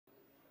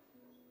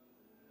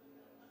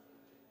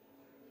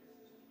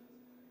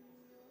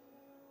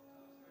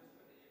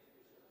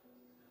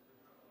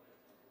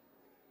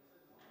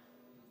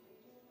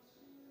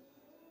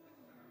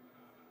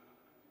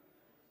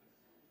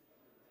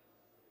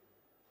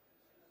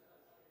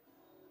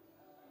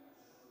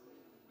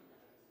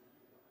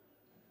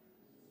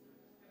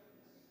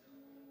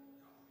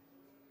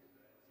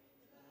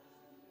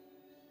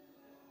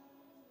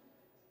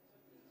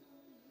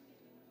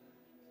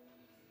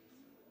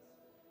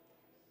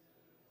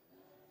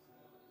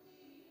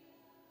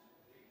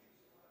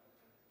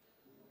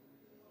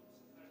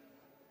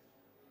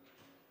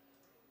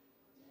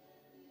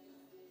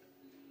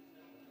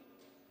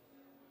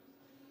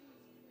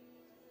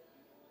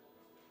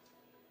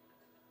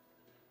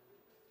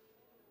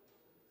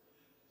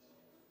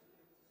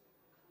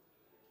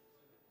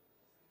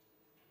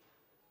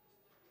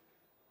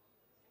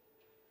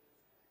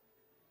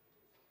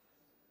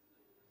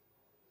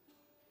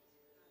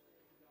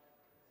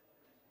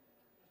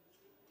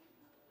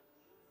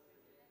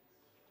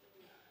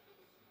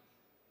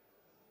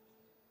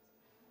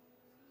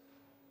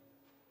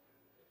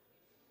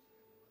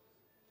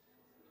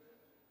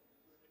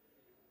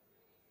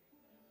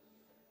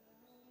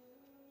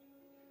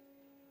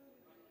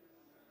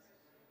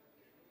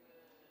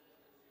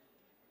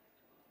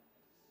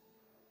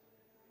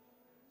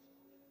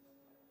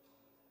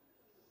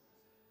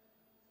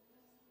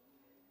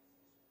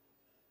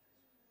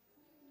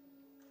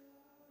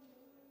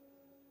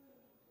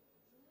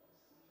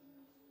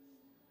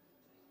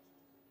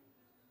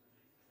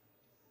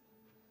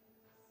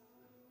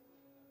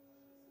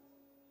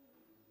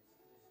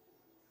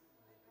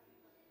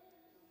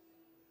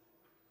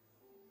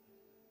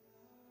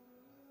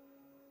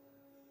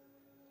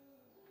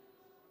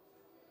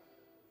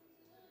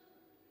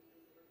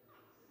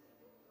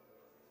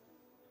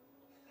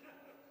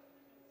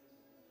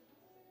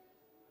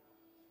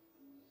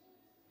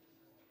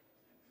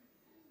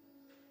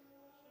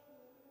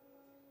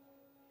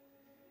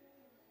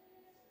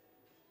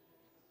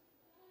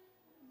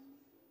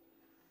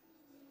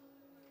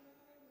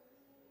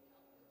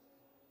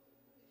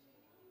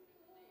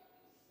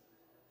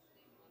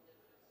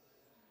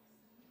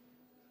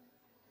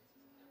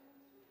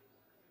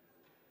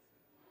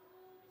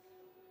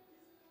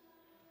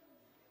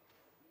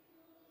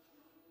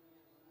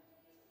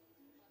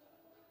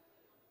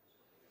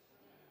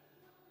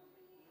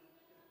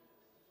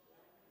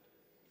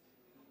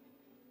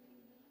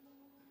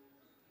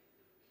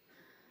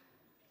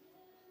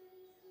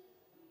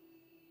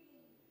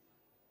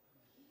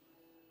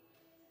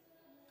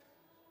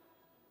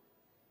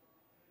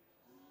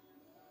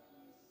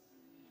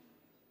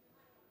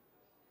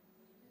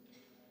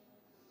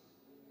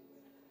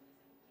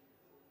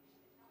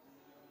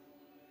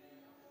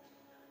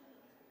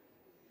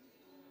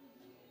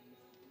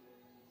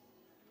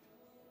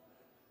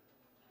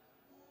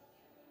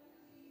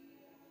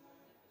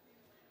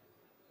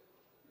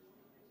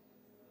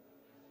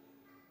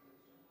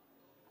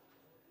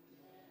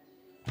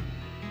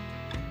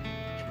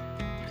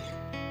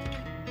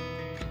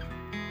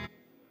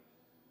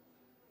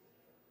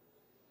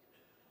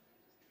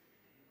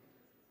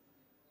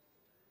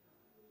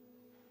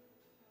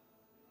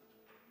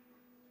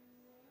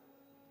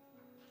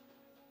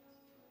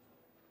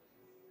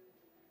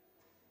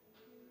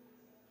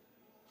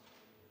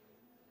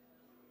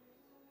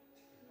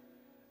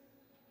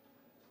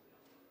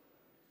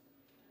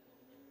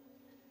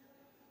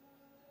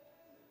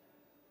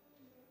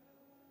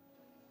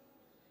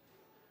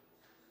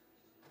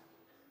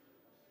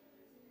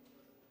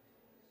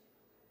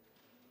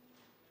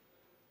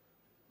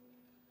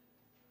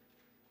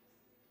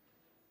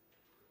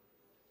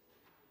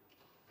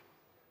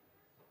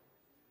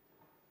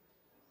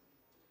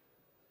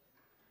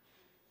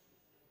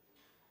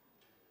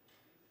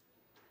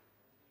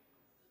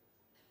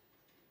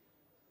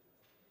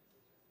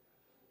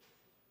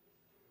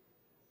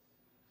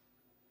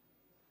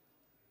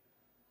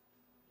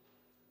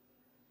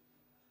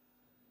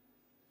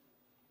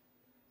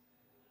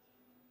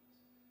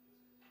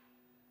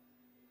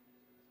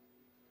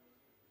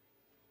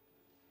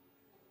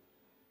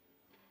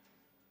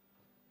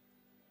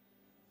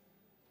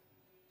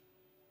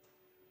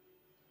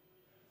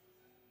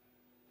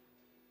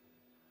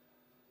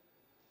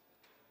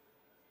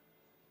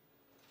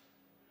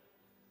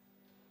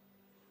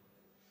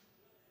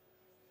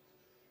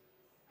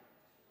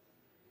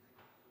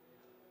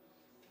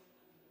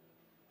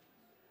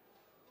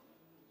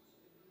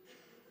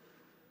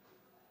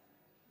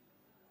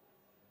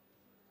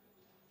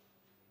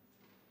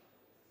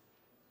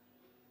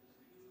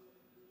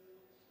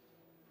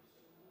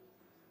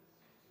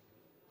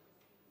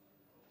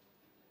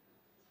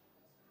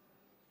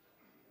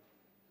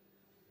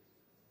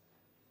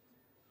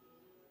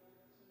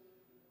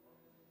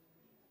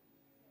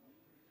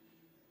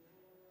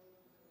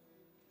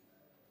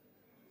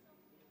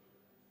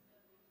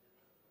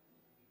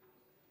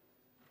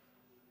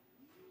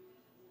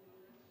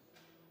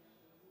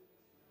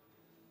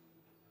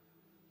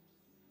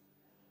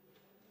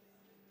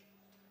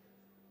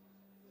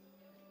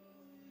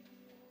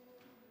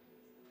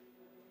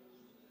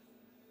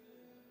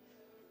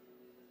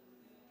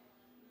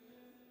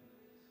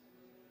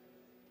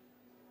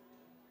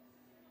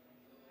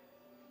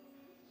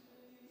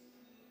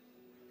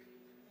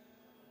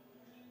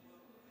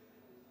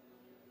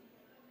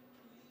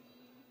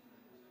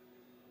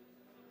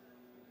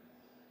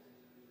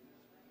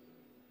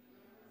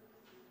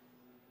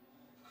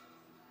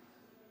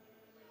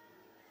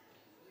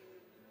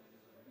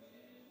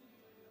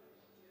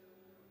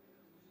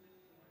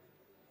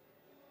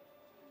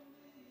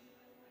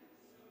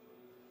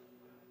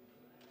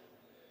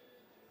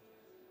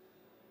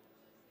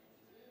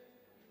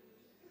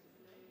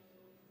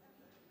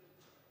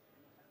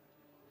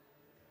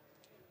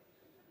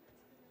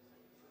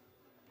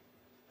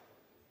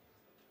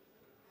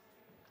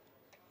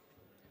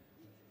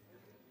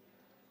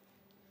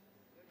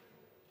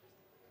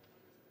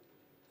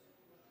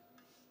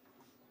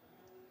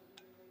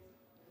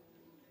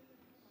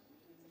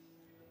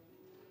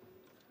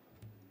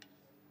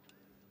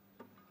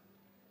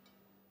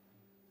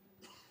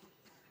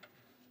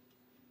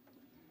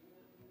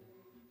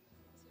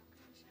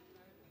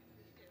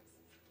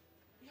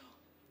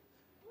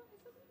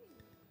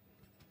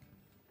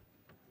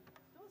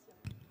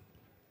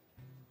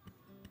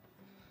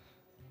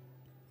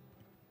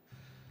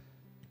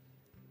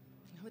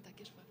Nou moet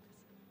ek eers fokus.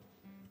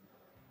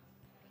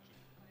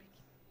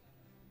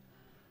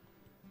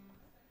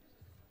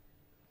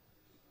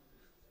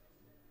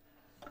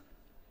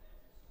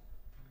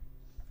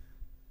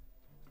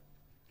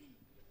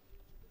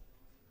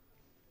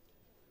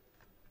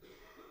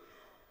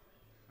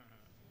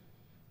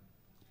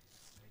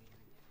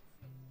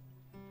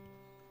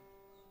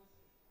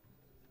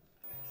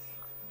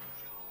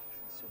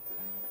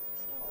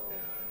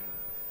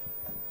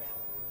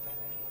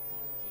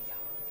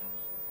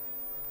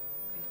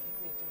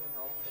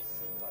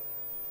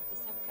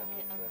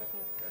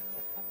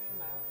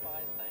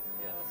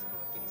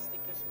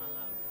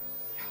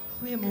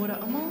 Goeiemôre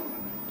almal.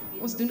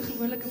 Ons doen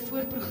gewoonlik 'n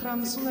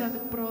voorprogram sonder dat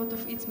ek praat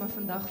of iets, maar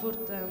vandag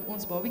word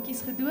ons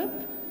babietjies gedoop,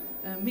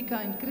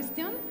 Mika en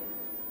Christian.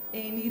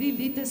 En hierdie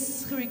lied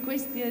is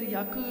gerequest deur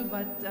Jaco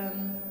wat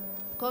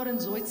Karen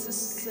Zoid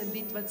se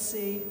lied wat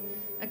sê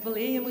ek wil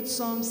hê jy moet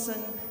saam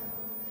sing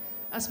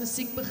as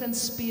musiek begin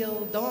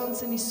speel,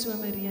 dans in die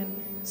somerreën,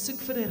 soek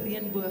vir 'n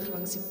reënboog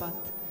langs die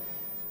pad.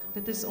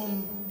 Dit is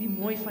om die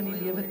mooi van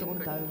die lewe te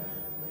onthou.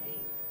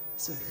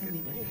 So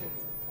geniet dit.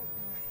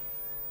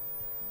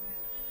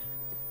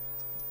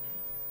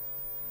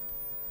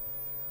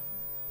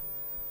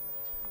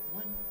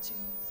 1, 2,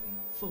 3,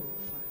 4,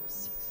 5,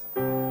 6.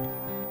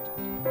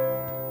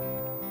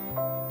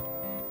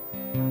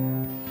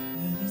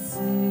 En die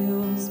sê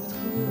ons moet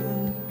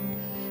groei,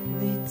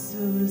 net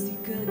soos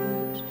die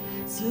kinders,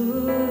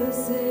 soos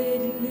sê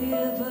die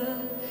lewe,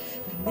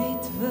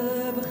 net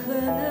vir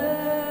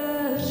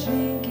beginners,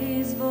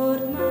 shinkies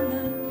word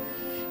manne,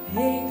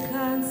 en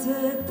gaan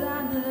sit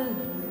dan in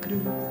die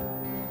kroeg.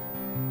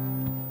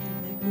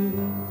 En ek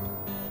moeg,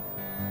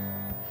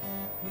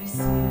 my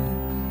seun,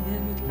 jy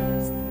moet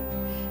luister,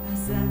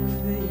 as ek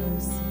vir jou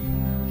sê,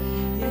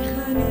 jy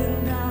gaan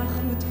eendag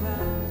moet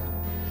weg,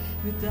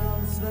 met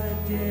alles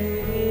wat jy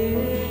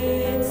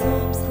het,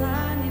 soms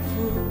gaan jy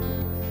voel,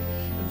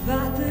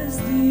 wat is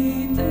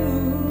die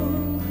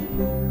doen,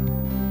 genoeg,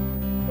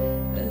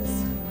 is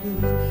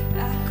genoeg,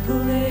 ek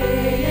wil hê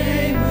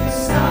jy moet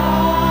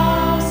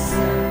saam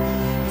sing,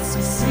 as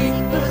musiek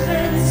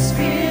begin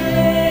speel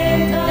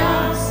en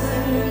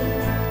dansen,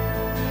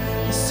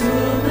 die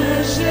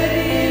somerse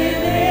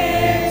reën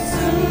en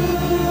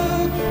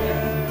soek,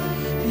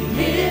 die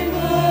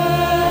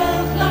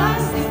reënboog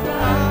langs die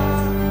pad,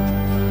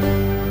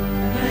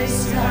 my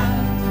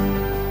straat,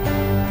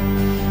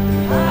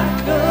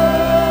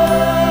 hardloop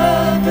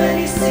in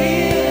die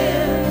see,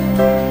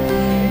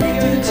 met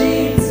jou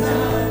jeans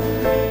aan,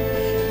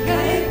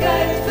 kyk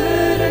uit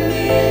vir 'n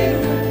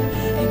lewe,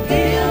 en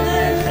deel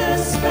in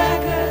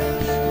gesprekke,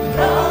 oor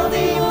al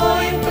die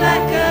mooi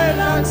plekke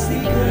langs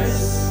die kus.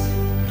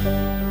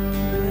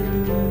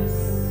 Bewus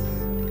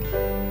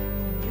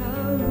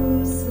van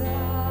jou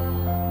saam,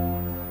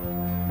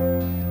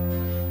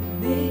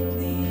 net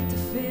nie te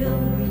veel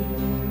nie,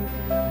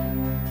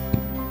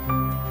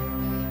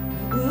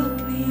 maar ook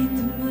nie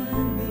te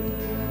min nie,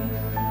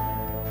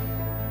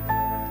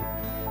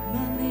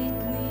 maar net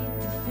nie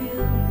te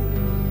veel nie.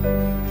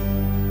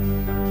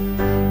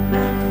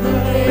 Ek wil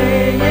hê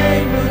jy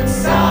moet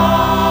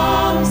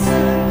saam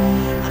sing,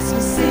 as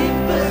musiek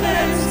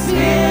begin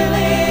speel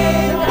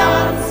en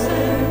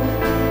dansen,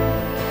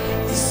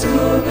 die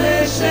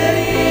somerse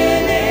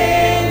reën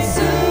en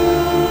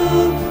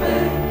soek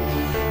vir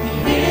die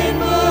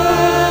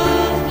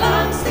reënboog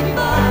langs die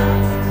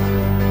pad,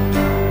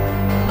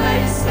 my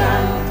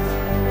stout,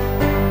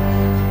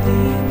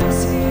 en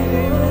as jy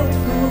wilt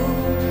voel,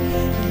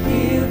 die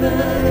lewe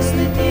is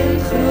net een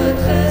groot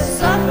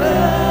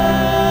gesaffel.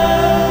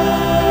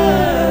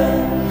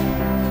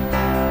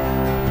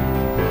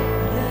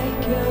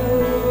 Reik jou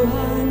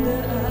hande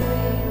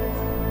uit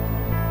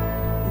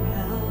en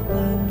help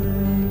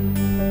ander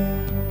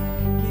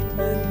met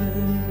minder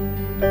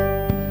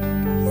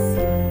as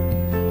jy.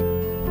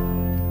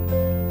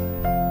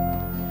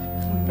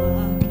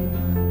 Gemaak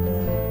iemand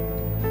bly.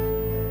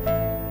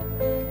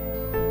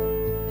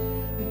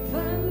 En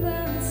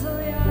wanneer sal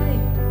jy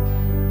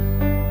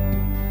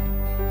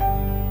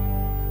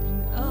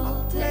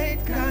altyd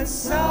kan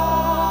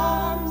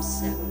saam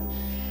sing,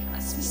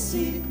 as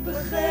musiek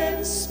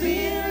begin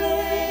speel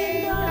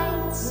en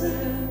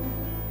dansen,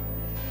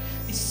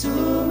 die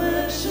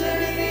somerse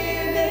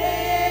reën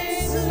en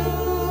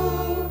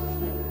soek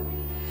vir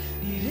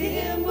die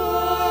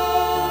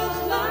reënboog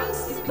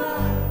langs die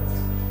pad,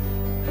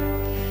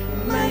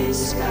 my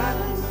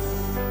skat,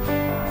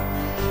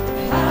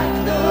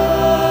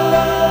 hardloop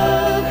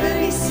in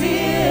die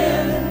see,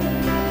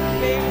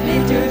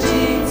 met jou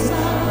jeans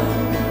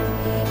aan,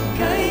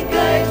 kyk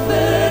uit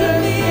vir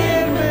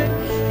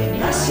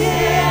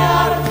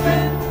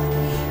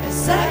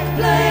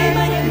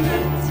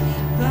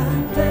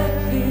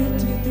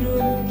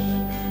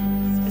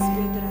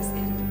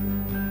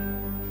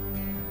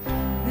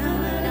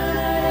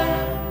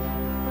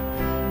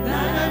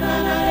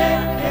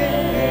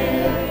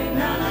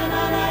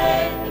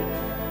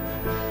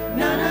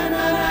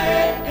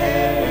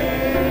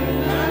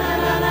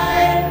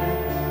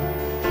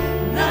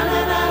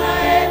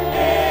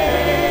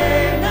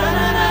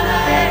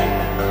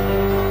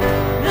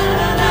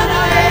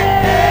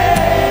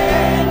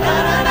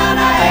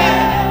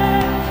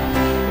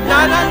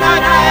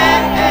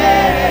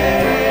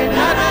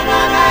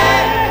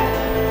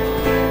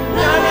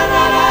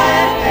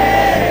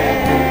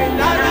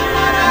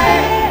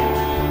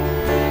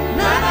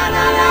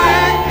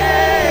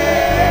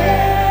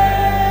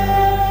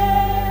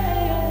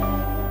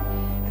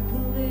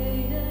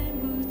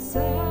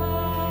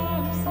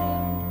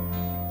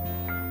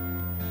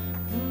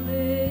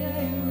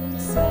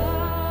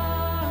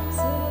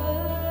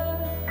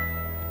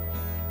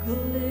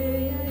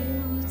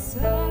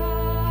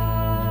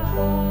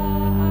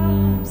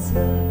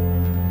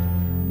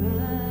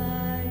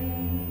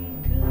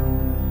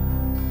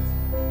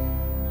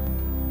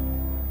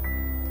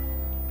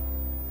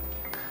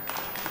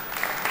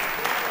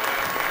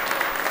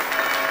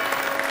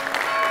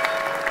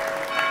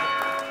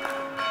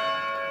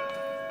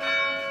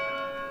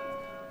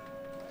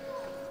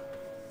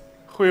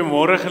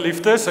Goeiemôre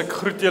geliefdes, ek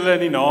groet julle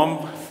in die naam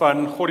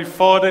van God die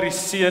Vader, die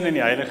Seun en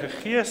die Heilige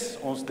Gees,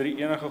 ons drie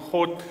enige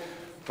God,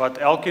 wat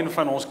elkeen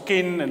van ons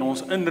ken en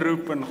ons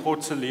inroep in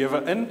God se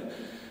lewe in.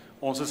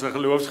 Ons is 'n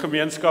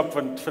geloofsgemeenskap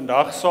wat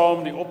vandag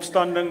saam die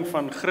opstanding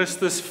van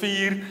Christus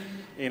vier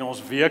en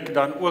ons week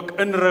dan ook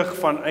inrig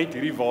vanuit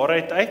hierdie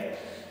waarheid uit.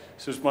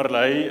 Soos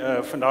Marley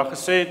vandag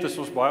gesê het, is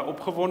ons baie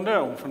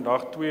opgewonde om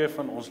vandag twee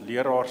van ons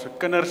leraars se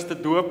kinders te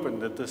doop en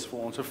dit is vir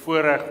ons 'n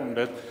voorreg om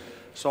dit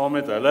saam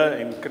met hulle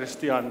en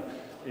Christian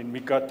en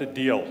Mika te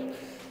deel.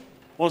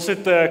 Ons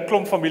het 'n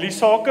klomp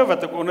familiesake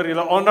wat ek onder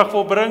julle aandag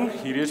wil bring.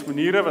 Hierdie is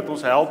maniere wat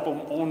ons help om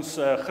ons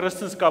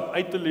Christendom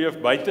uit te leef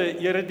buite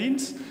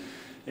erediens.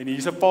 En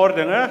hier's 'n paar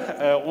dinge.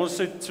 Ons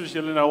het, soos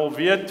julle nou al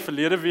weet,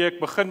 verlede week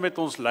begin met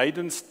ons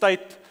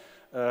lydenstyd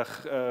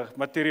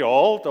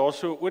materiaal. Daar's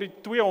so oor die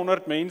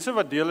 200 mense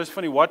wat deel is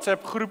van die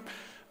WhatsApp groep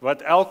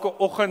wat elke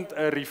oggend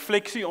 'n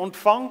refleksie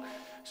ontvang.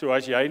 So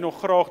as jy nog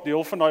graag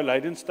deel van daai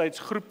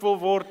lydenstydsgroep wil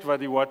word wat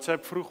die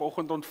WhatsApp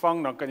vroegoggend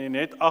ontvang, dan kan jy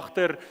net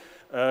agter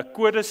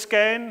kode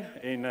scan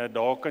en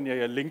daar kan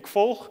jy 'n link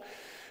volg.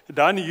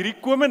 Dan hierdie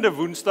komende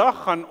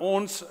Woensdag gaan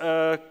ons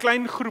 'n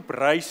klein groep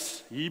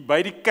reis hier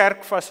by die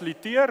kerk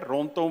fasiliteer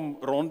rondom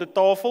ronde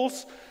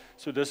tafels.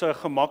 So dis 'n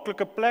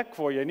gemaklike plek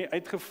waar jy nie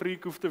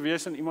uitgefreek hoef te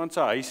wees in iemand se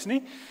huis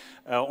nie.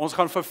 Ons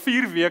gaan vir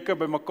 4 weke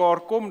by mekaar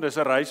kom. Dis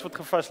 'n reis wat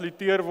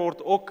gefasiliteer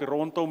word ook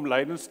rondom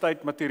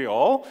lydenstyd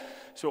materiaal.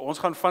 So ons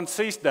gaan van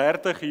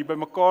 6:30 hier by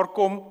mekaar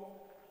kom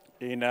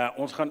en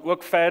ons gaan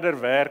ook verder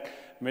werk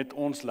met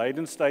ons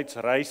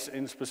lydenstydsreis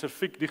en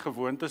spesifiek die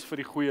gewoontes vir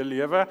die goeie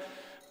lewe.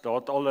 Daar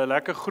het al 'n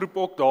lekker groep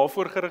ook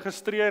daarvoor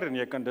geregistreer en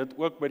jy kan dit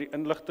ook by die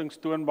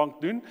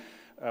inligtingstoonbank doen.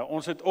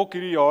 Ons het ook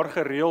hierdie jaar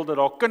gereël dat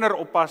daar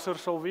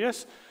kinderoppassers sal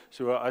wees.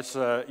 So as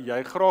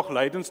jy graag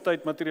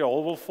lydenstyd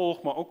materiaal wil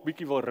volg, maar ook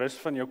bietjie wil rus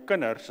van jou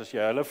kinders, as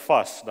jy hulle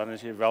vas, dan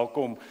is jy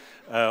welkom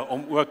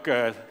om ook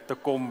te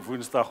kom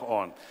Woensdag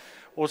aand.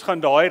 Ons gaan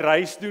daai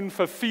reis doen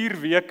vir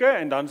 4 weke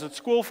en dan is dit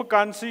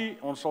skoolvakansie.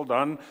 Ons sal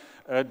dan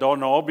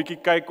daarna 'n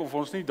bietjie kyk of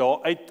ons nie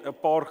daaruit 'n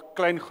paar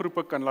klein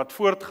groepe kan laat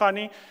voortgaan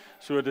nie.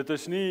 So dit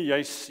is nie,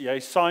 jy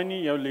saai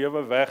nie jou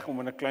lewe weg om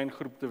in 'n klein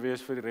groep te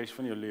wees vir die res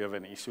van jou lewe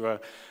nie. So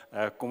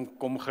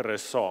kom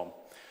gerus saam.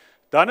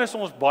 Dan is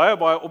ons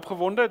baie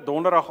opgewonde.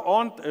 Donderdag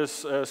aand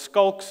is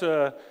Schalk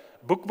se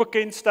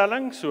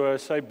boekbekendstelling. So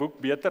sy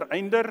boek Beter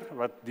Einder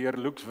wat deur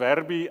Lux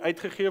Werby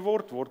uitgegee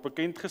word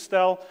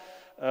bekendgestel.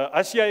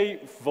 As jy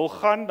wil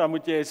gaan, dan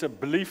moet jy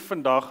asseblief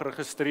vandag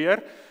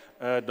registreer.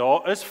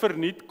 Daar is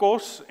verniet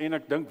kos en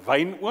ek dink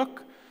wyn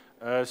ook.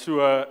 So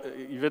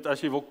jy weet,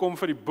 as jy wil kom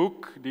vir die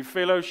boek, die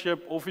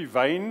fellowship of die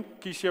wyn,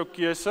 kies jou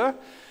keuse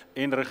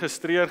en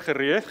registreer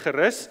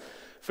gerus.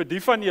 Vir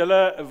die van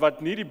julle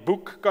wat nie die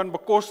boek kan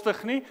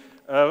bekostig nie,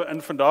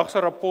 in vandag se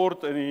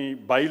rapport in die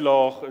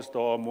bylaag is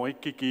daar 'n mooi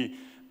kiekie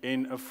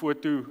en 'n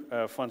foto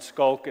van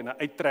Schalk en 'n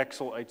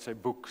uittreksel uit sy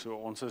boek. So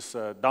ons is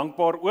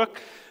dankbaar ook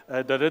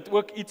dat dit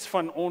ook iets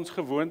van ons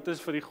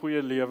gewoontes vir die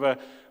goeie lewe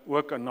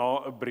ook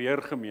na 'n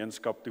breër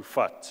gemeenskap toe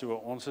vat. So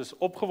ons is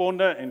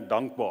opgewonde en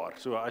dankbaar.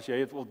 So as jy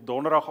dit wil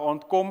donderdag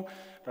aand kom,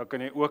 dan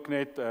kan jy ook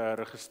net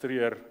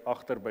registreer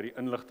agter by die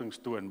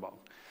inligtingstoonbank.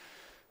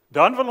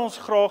 Dan wil ons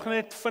graag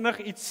net vinnig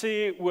iets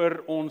sê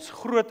oor ons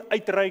groot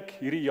uitreik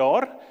hierdie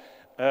jaar.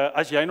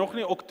 As jy nog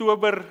nie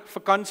Oktober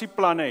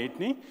vakansieplanne het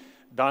nie,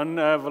 dan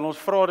wil ons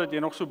vra dat jy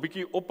nog so 'n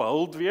bietjie op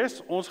huld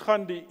wees. Ons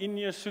gaan die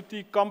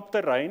Inesuti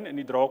kampterrein in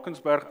die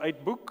Drakensberg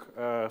uitboek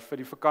vir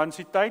die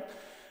vakansietyd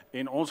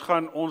en ons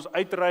gaan ons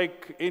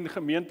uitreik en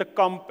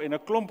gemeentekamp en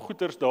 'n klomp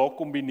goeders daar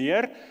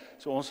kombineer.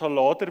 So ons sal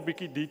later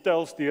bietjie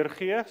details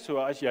deurgee. So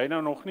as jy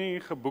nou nog nie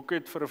geboek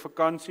het vir 'n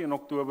vakansie in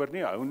Oktober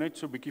nie, hou net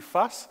so bietjie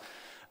vas.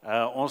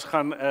 Ons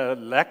gaan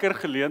 'n lekker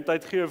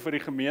geleentheid gee vir die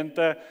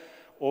gemeente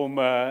om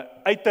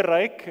uit te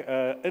reik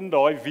in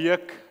daai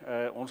week.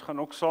 Ons gaan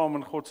ook saam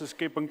in God se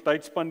skepping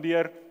tyd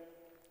spandeer.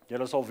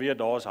 Julle sal weet,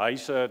 daar's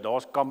huise,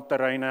 daar's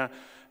kampterreine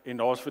en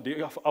daar's vir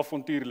die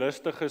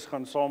avontuurlustiges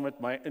gaan saam met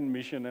my in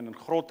mission en in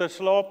grotte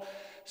slaap.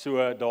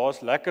 So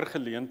daar's lekker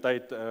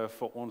geleentheid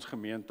vir ons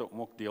gemeente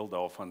om ook deel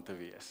daarvan te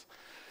wees.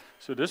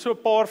 So dis so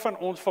 'n paar van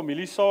ons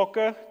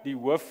familiesake. Die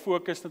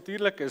hooffokus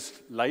natuurlik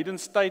is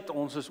lydenstyd.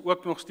 Ons is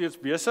ook nog steeds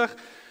besig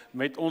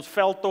met ons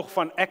veldtog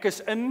van ek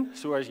is in.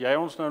 So as jy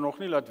ons nou nog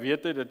nie laat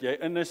weet het dat jy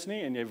in is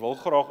nie en jy wil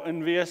graag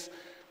in wees,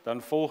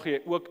 dan volg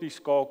jy ook die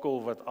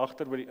skakel wat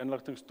agter by die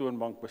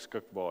inligtingstoonbank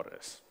beskikbaar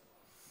is.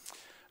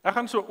 Ek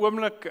gaan so 'n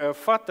oomblik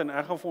vat en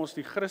ek gaan vir ons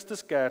die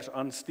Christuskers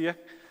aansteek.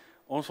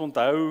 Ons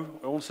onthou,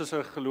 ons is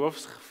 'n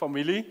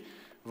geloofsfamilie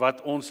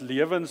wat ons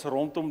lewens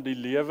rondom die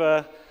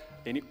lewe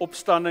en die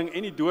opstanding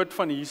en die dood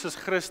van Jesus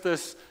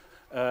Christus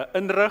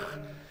inrig.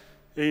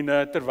 En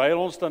terwyl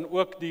ons dan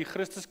ook die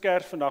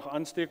Christuskers vandag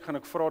aansteek, gaan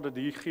ek vra dat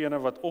diegene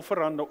wat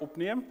offerhande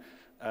opneem,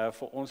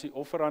 vir ons die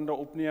offerhande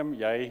opneem.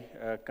 Jy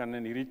kan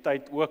in hierdie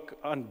tyd ook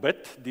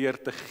aanbid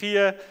deur te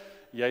gee.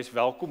 Jy is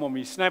welkom om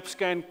die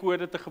SnapScan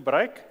kode te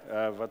gebruik,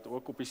 wat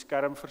ook op die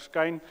skerm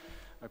verskyn.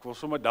 Ek wil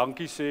sommer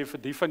dankie sê vir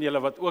die van julle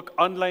wat ook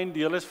aanlyn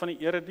deel is van die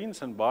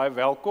erediens en baie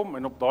welkom.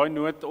 En op daai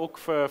noot ook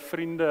vir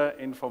vriende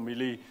en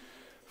familie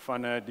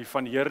van die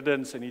van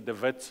Heerdens en die de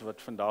Witts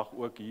wat vandag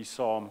ook hier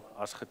saam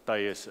as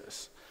getuies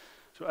is.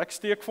 So ek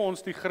steek vir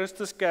ons die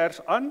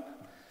Christuskers aan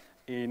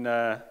en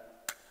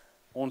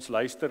ons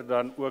luister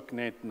dan ook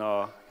net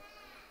na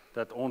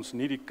dat ons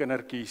nie die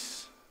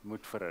kindertjies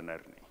moet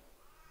verhinder nie.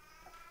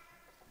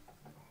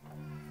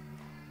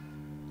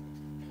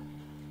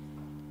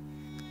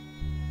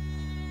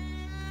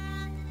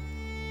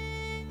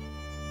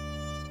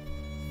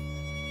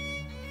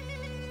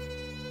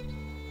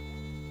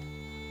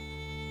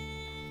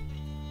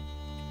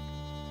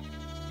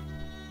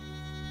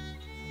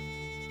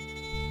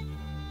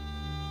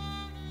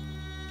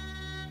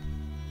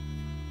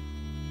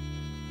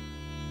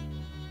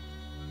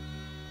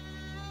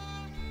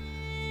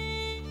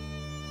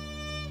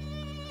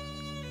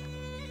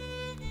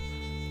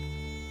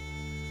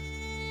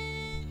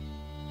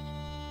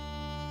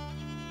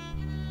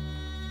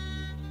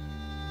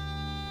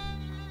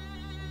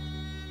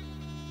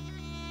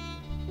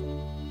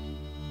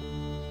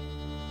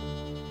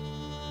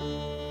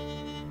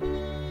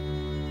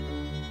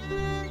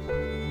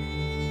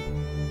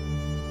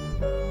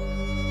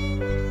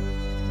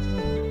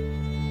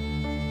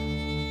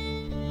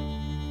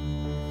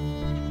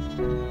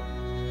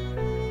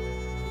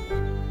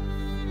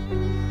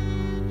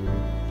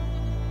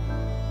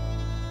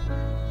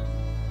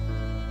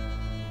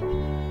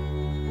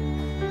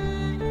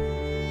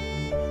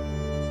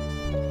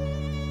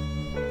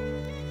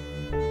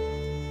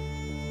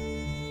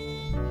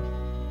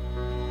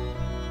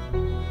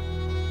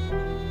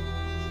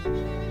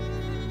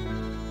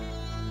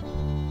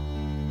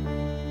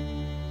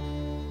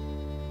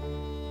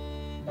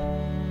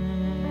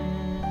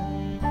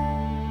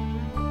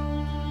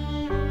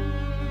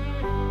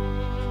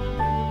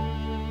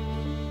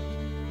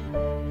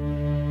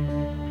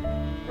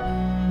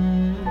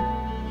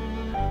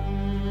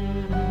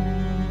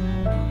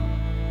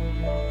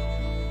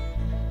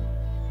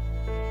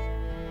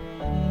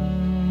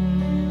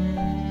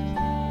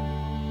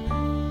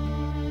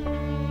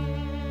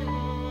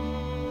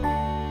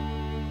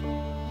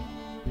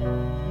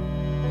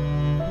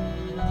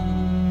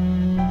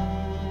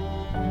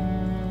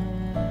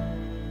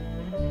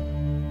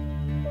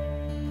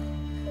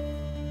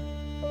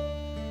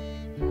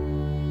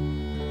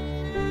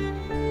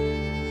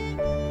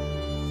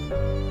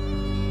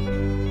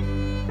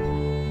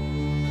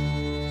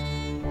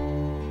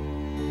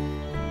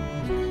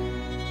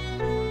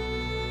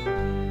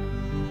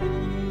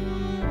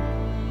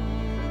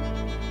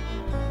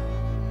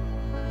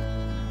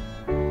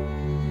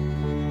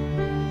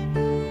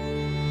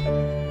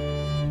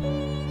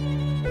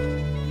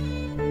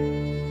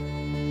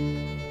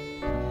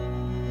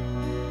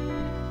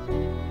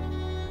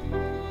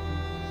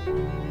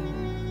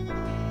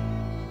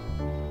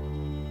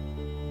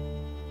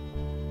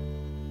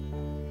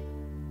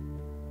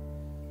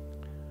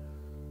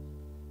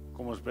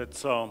 Ons bid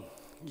saam.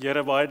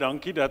 Here, baie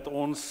dankie dat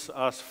ons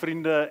as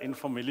vriende en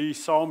familie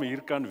saam hier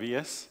kan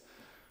wees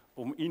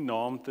om U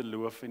naam te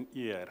loof en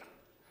eer.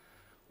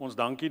 Ons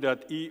dankie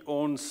dat U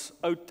ons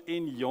oud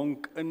en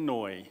jonk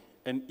innooi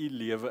in U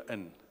lewe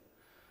in.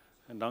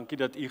 En dankie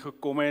dat U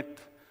gekom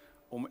het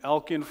om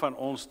elkeen van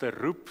ons te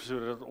roep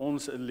sodat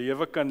ons 'n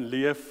lewe kan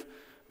leef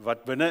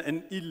wat binne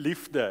in U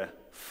liefde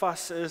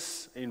vas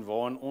is en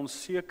waarin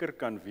ons seker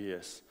kan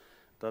wees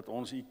dat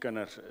ons U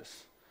kinders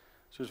is.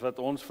 Soos wat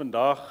ons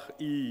vandag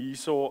U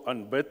hierso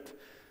aanbid,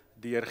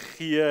 deur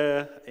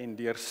gee en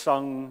deur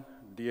sang,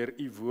 deur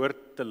U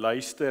woord te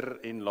luister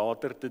en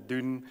later te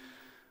doen,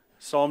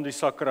 saam die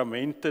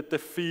sakramente te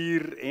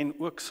vier en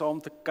ook saam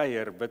te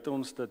kuier, bid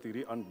ons dat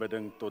hierdie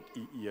aanbidding tot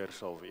U eer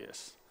sal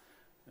wees.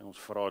 En ons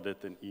vra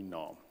dit in U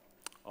naam.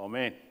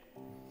 Amen.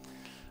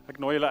 Ek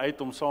nooi julle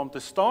uit om saam te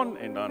staan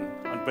en dan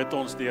aanbid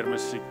ons deur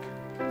musiek.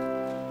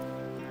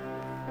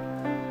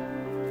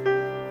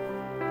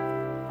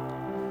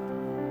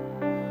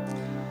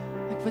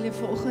 Ek wil jou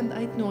vanoggend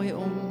uitnooi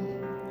om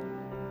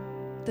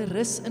te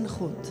rus in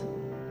God.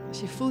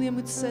 As jy voel jy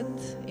moet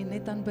sit en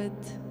net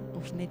aanbid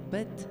of net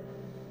bid,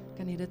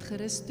 kan jy dit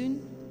gerus doen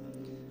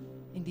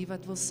en die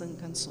wat wil sing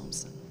kan saam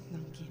sing.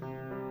 Dankie.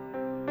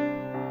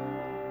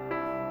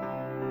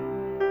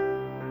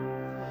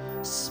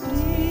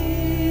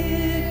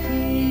 Spreek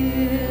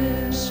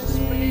hier,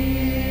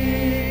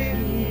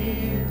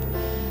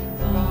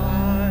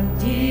 want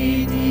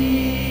die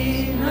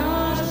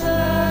dienaars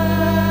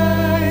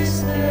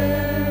luister,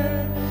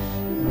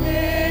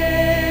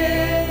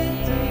 net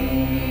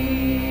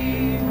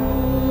die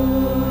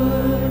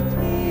woord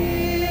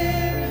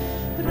weer,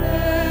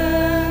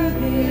 bring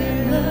weer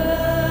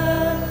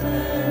lig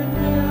en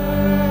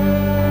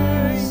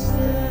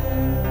duister.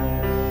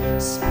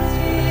 Spreek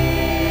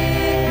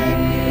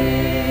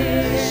hier,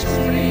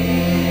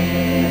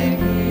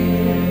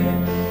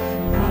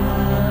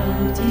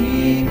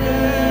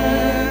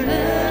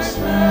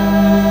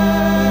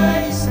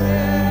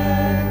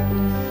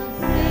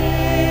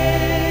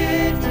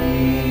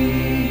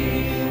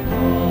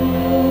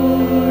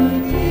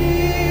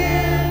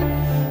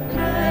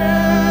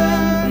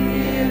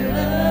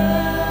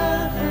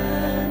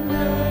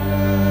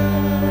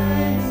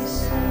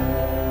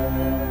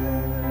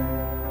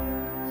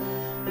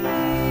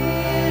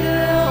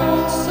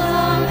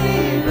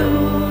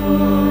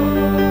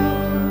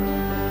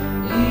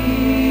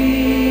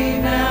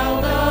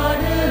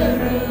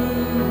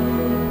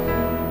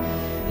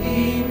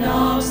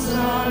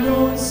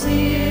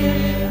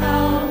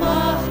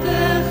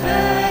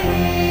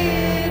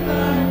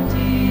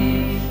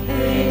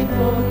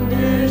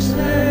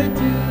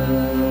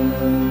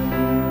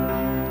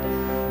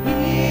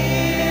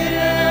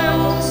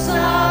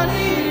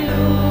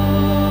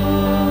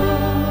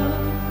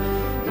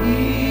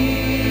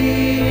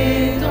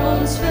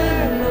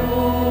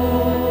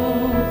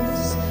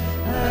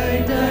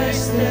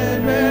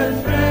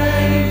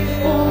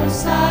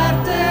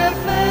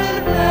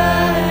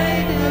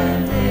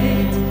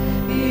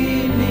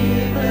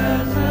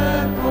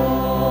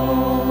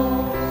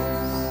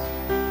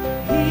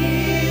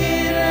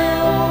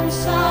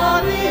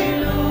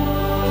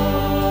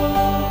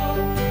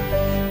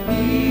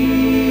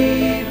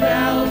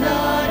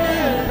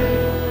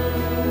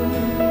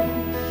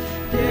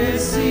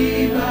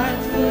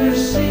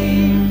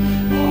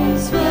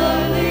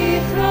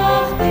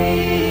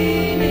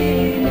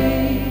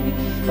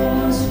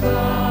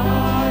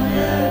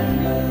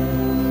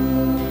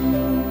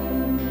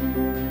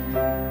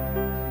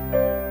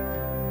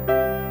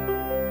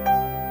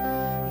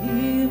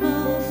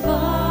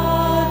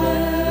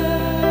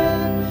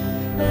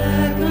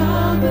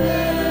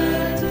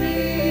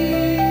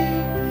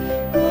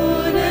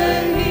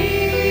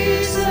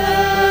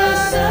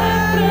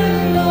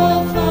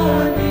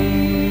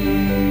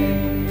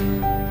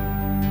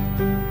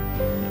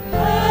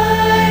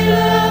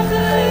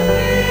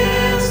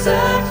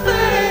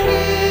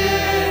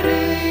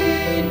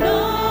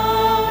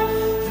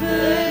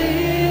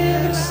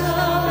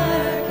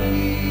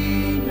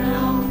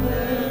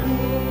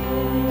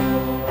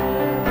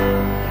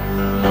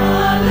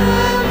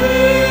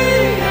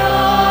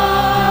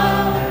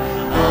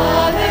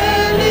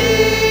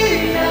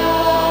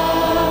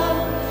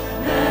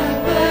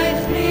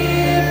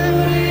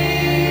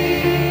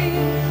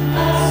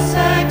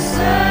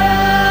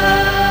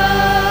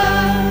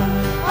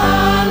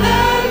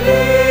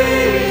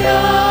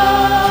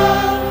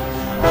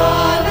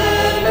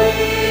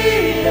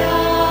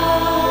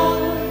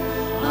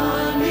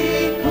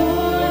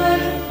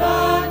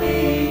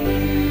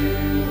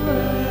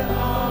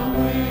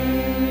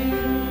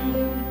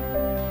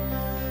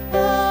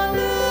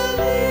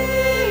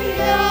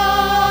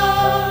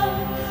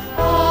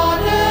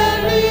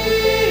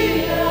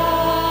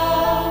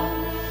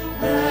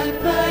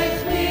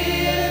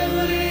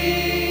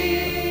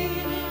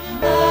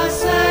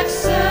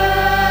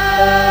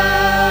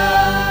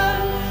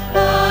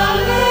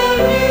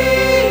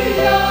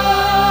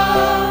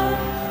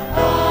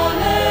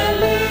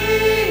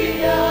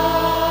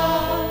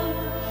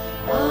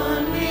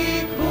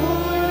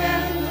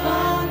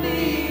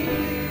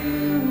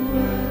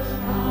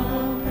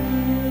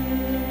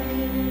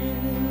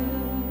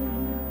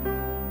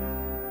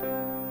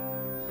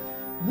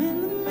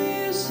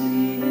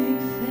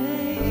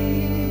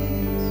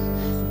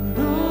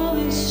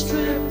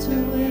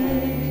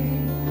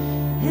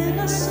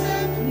 and I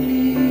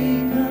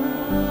simply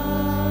come,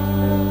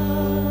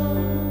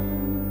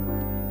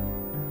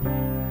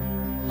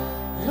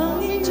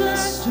 longing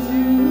just to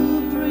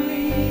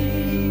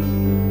bring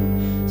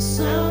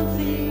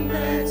something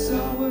that's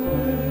of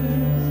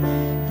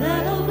worth,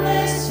 that'll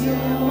bless your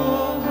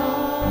heart.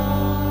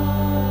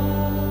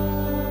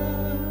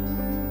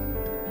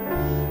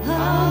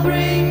 I'll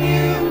bring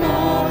you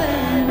more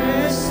than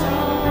a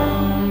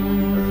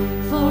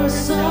song, for a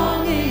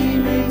song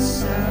in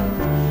itself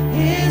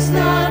is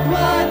not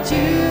what you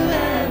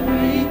have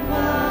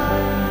required.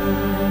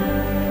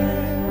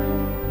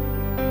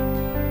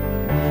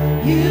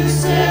 You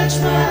search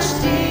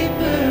much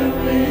deeper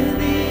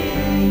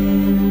within,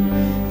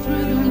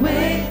 through the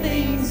way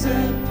things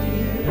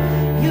appear.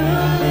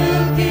 You're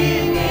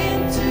looking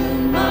into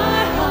my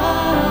heart.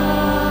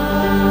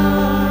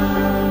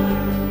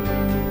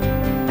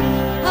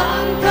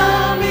 I'm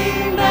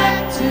coming back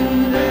to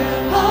the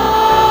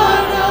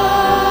heart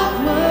of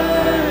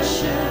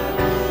worship,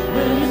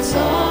 when it's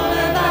all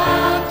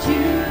about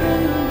you,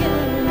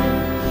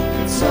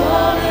 yeah. It's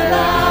all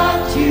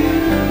about you,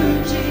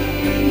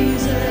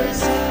 Jesus.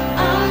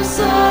 I'm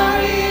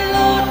sorry,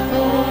 Lord,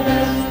 for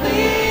the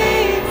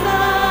things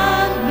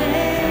I've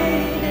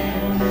made,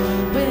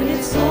 and when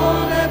it's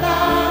all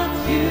about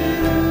you,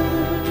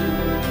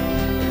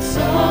 it's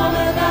all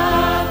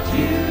about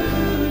you,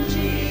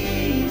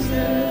 Jesus.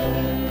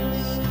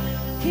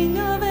 King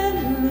of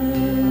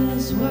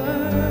endless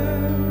world,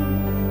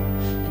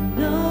 and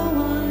no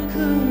one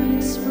could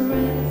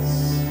express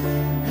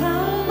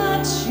how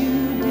much you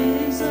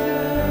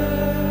deserve.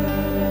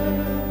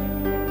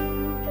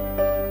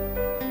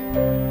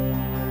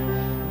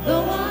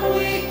 Though I'm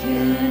weak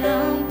and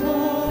I'm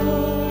poor,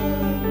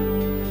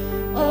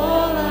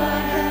 all I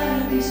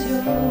have is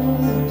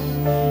yours,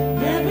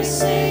 every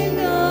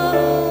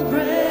single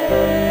breath.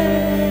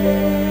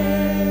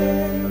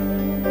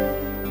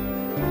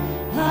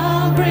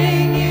 I'll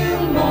bring you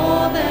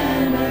more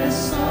than a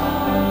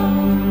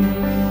song,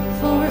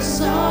 for a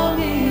song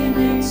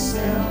in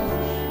itself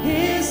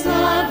is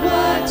not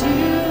what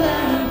you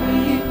have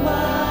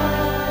required.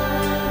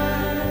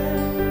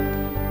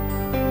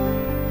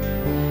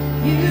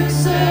 You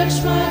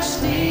search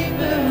much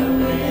deeper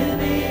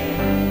within,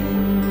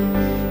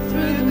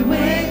 through the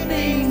way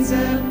things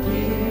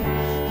appear.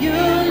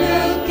 You're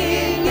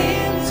looking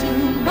into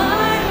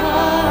my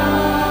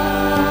heart.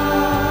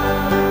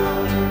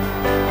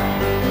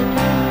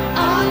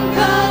 I'm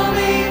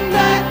coming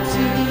back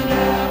to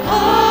the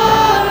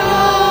heart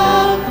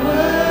of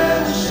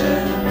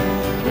worship,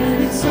 and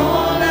it's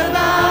all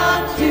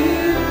about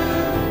you.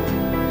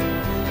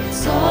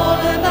 It's all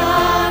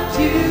about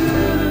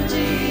you,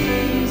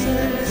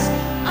 Jesus.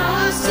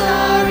 I'm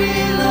sorry,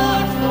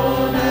 Lord, for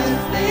the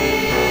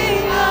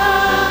thing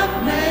I've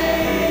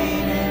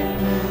made, and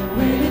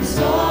when it's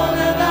all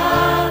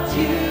about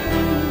you,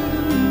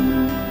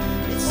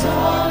 it's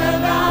all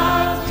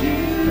about you,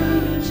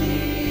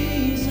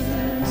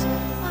 Jesus.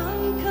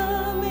 I'm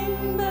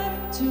coming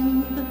back to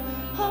the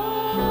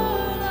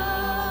heart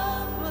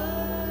of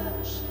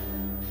worship,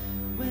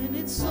 when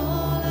it's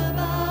all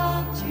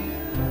about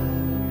you,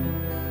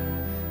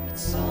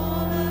 it's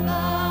all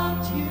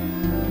about you,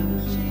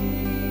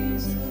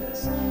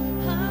 Jesus.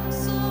 I'm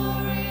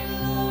sorry,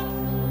 Lord,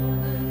 for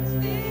the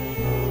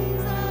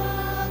things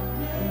I've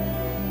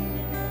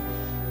made,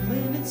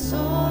 when it's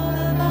all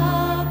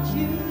about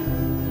you,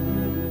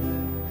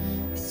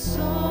 it's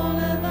all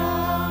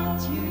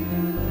about you,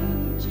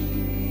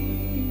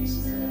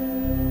 Jesus.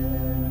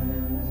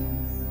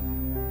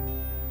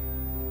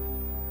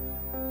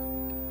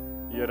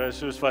 Here,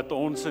 soos wat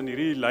ons in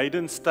hierdie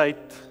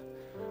lydenstyd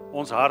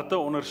ons harte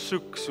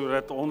ondersoek,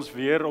 sodat ons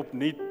weer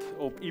opnuut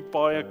op u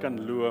paaie kan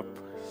loop,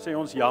 sê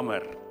ons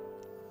jammer.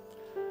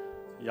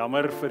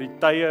 Jammer vir die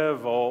tye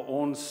waar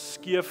ons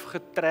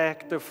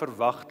skeefgetrekte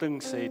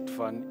verwagtinge het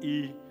van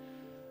u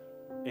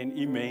en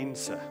u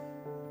mense.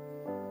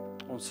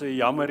 Ons sê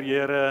jammer,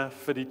 Here,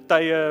 vir die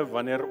tye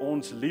wanneer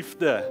ons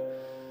liefde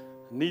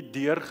nie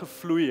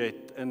deurgevloei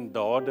het in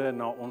dade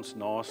na ons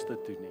naaste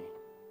toe nie.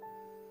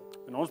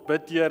 En ons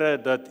bid, Here,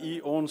 dat u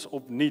ons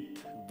opnuut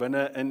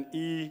binne in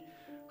u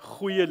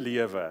goeie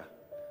lewe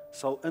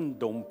sal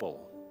indompel.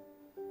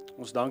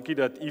 Ons dankie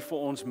dat u vir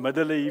ons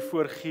middele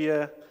hiervoor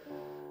gee.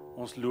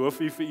 Ons loof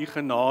u vir u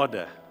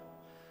genade.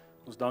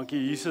 Ons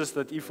dankie, Jesus,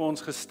 dat u vir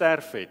ons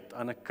gesterf het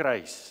aan 'n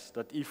kruis,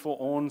 dat u vir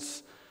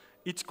ons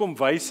iets kom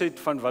wys het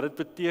van wat dit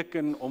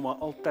beteken om 'n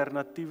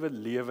alternatiewe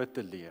lewe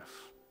te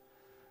leef.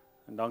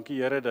 En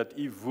dankie, Here, dat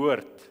u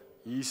woord,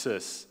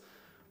 Jesus,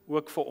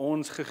 ook vir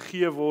ons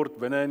gegee word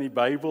binne in die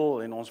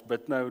Bybel, en ons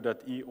bid nou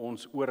dat u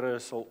ons ore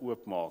sal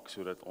oopmaak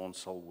sodat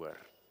ons sal hoor.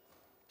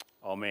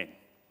 Amen.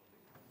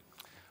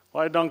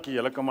 Baie dankie,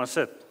 julle kan maar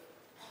sit.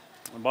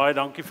 En baie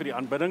dankie vir die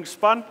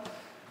aanbiddingsspan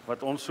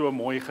wat ons so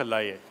mooi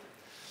gelei het.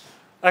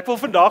 Ek wil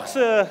vandag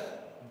se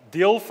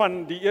deel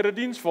van die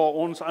erediens waar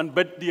ons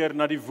aanbid deur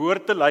na die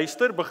woord te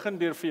luister, begin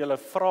deur vir julle 'n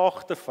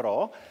vraag te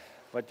vra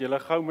wat julle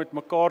gou met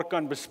mekaar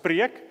kan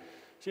bespreek.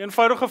 Dis 'n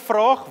eenvoudige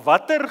vraag: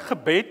 watter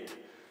gebed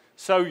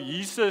sou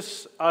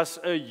Jesus as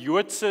 'n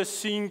Joodse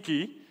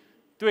seentjie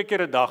 2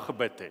 keer 'n dag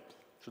gebid het.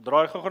 So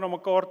draai gou na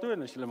mekaar toe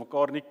en as julle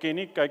mekaar nie ken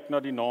nie, kyk na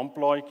die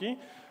naamplaatjie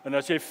en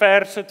as jy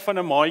ver sit van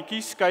 'n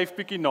maatjie, skuif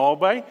bietjie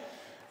naby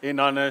en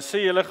dan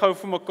sê julle gou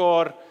vir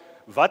mekaar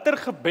watter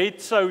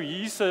gebed sou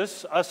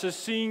Jesus as 'n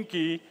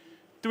seentjie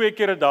 2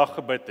 keer 'n dag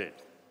gebid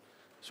het.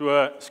 So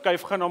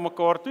skuif gaan na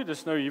mekaar toe,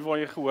 dis nou hier waar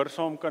jy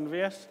gehoorsaam kan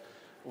wees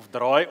of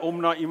draai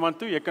om na iemand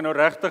toe, jy kan nou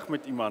regtig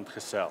met iemand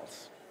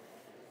gesels.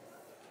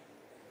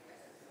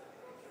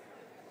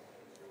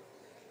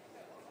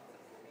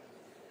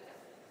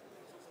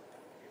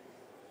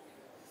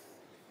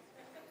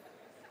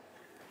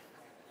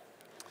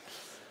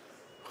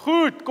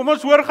 Goed, kom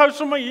ons hoor gou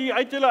sommer hier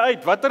uit julle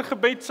uit. Watter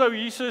gebed sou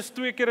Jesus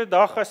 2 keer 'n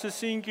dag as 'n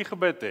seentjie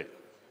gebid het?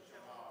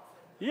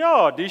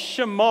 Ja, die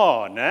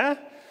Shema, né?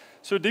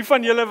 So die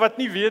van julle wat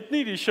nie weet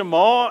nie, die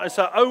Shema is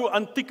 'n ou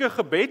antieke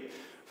gebed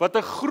wat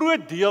 'n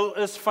groot deel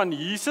is van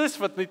Jesus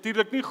wat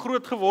natuurlik nie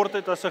groot geword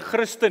het as 'n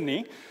Christen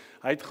nie.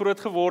 Hy het groot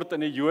geword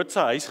in 'n Joodse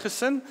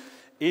huisgesin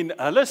en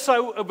hulle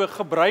sou 'n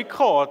gebruik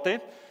gehad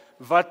het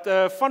wat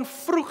van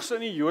vroegs in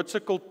die Joodse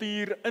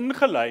kultuur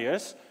ingelei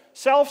is,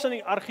 selfs in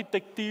die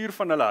argitektuur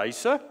van hulle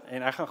huise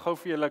en ek gaan gou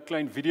vir julle 'n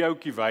klein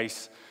videoetjie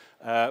wys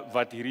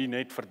wat hierdie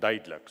net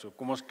verduidelik. So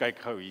kom ons kyk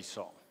gou hier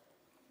saam.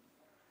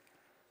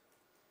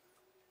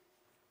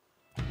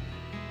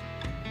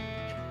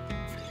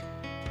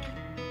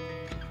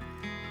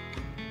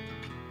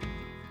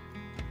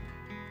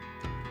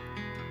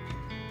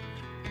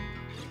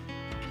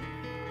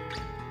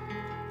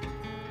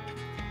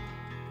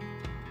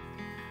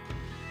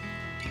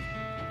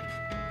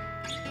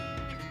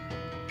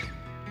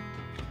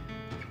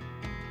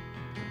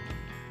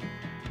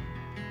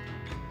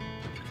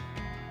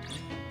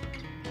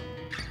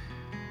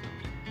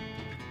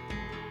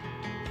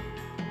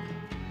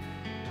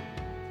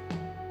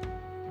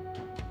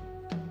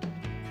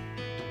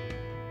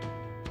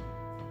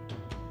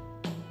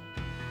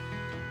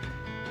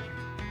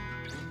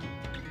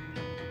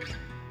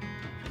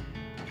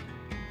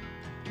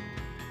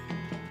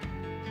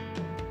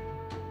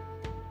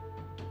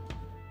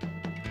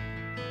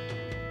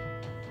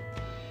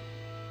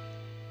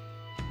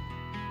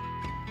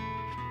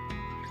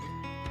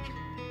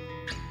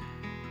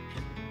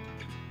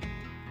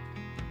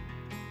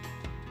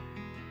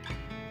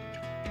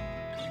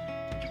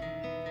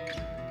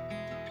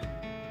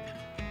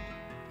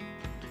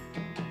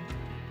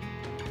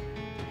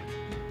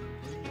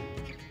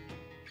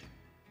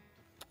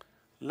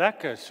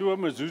 Lekker, so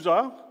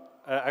mezuzah,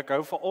 ek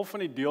hou veral van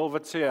die deel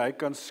wat sê hy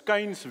kan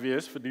skuins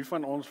wees vir die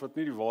van ons wat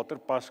nie die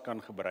waterpas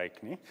kan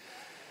gebruik nie.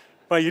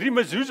 Maar hierdie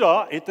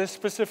mezuzah het 'n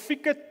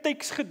spesifieke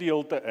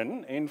teksgedeelte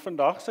in en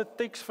vandag se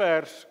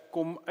teksvers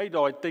kom uit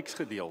daai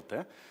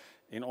teksgedeelte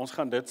en ons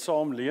gaan dit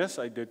saam lees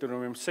uit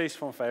Deuteronomium 6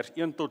 van vers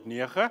 1 tot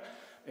 9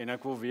 en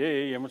ek wil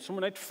weer jy moet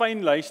sommer net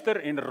fyn luister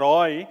en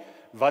raai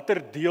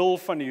watter deel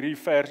van hierdie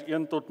vers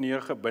 1 tot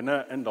 9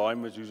 binne in daai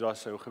mezuzah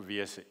sou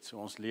gewees het. So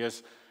ons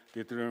lees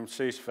Deuteronomium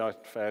 6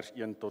 vers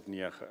 1 tot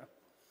 9.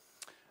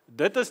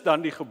 Dit is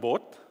dan die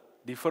gebod,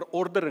 die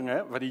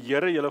verorderinge wat die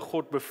Here julle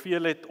God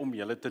beveel het om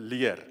julle te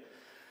leer,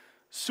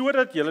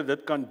 sodat julle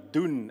dit kan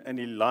doen in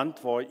die land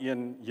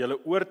waarheen julle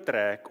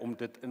oortrek om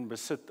dit in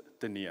besit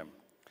te neem.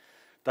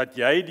 Dat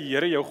jy die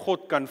Here jou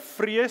God kan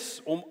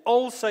vrees om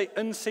al sy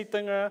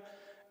insettinge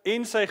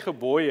en sy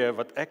gebooie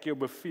wat ek jou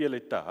beveel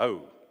het te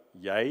hou,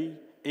 jy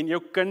en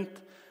jou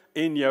kind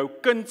en jou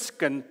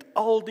kindskind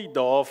al die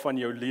dae van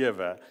jou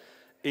lewe,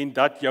 en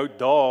dat jou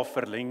dae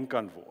verleng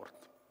kan word.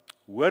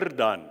 Hoor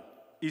dan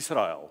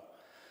Israel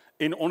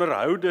en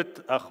onderhou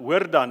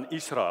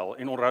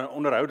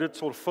dit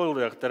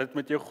sorgvuldig dat dit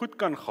met jou goed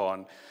kan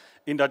gaan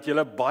en dat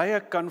jy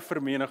baie kan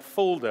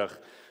vermenigvuldig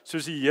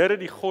soos die Here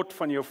die God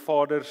van jou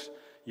vaders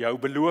jou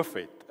beloof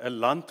het, 'n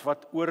land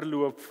wat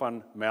oorloop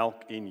van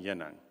melk en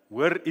honing.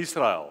 Hoor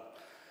Israel,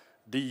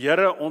 die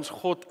Here ons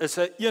God is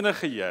 'n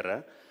enige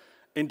Here.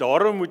 En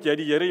daarom moet jy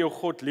die Here jou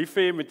God lief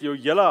hê met jou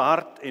hele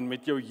hart en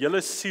met jou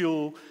hele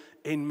siel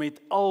en met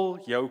al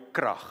jou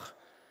krag.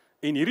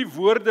 En hierdie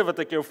woorde wat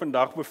ek jou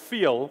vandag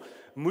beveel,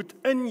 moet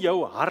in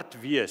jou hart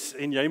wees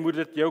en jy moet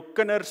dit jou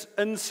kinders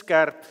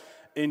inskerp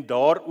en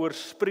daaroor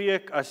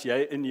spreek as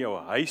jy in jou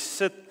huis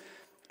sit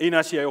en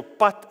as jy op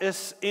pad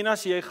is en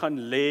as jy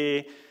gaan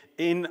lê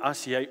en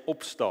as jy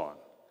opstaan.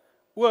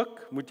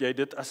 Ook moet jy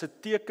dit as 'n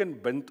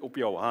teken bind op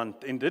jou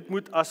hand en dit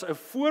moet as 'n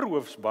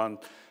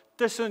voorhoofsband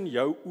tussen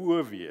jou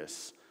oë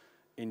wees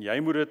en jy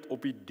moet dit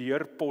op die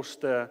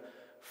deurposte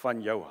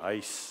van jou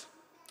huis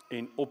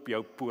en op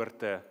jou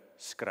poorte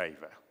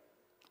skrywe.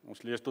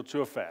 Ons lees tot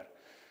sover.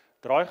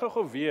 Draai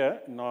gou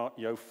weer na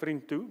jou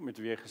vriend toe met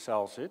wie jy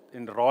gesels het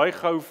en raai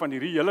gou van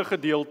hierdie hele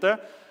gedeelte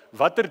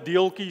watter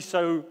deeltjie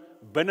sou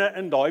binne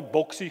in daai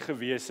boksie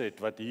gewees het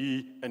wat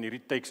hier in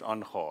hierdie teks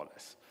aangehaal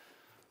is.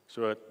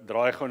 So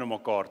draai gou na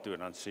mekaar toe en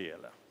dan sê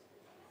julle.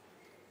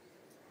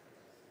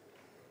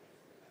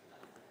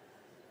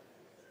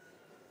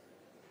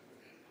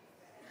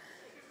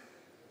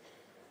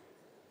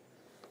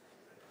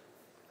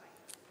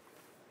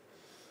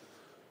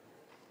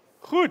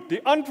 Goed, die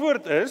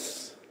antwoord is,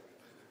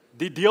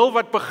 die deel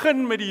wat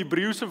begin met die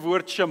Hebreëse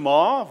woord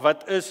Shema,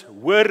 wat is,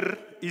 hoor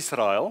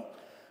Israel,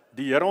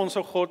 die Here ons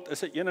God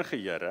is 'n enige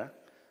Here,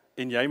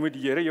 en jy moet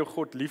die Here jou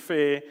God lief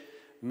hê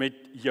met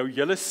jou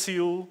hele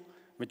siel,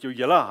 met jou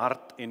hele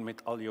hart en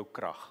met al jou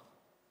krag.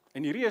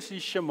 En hierdie is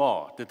die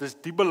Shema, dit is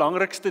die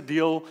belangrikste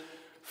deel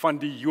van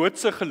die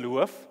Joodse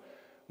geloof,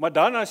 maar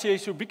dan as jy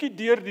so bietjie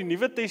deur die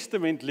Nuwe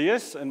Testament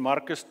lees, in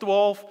Markus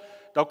 12,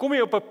 dan kom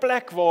jy op 'n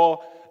plek waar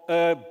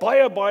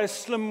 'n baie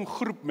slim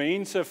groep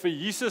mense vir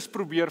Jesus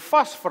probeer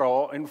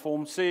vasvra en vir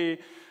hom sê,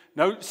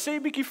 nou sê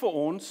bietjie vir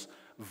ons,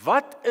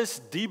 wat is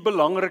die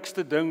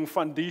belangrikste ding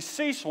van die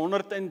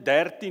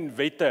 613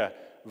 wette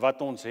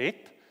wat ons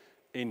het?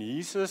 En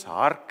Jesus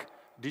hark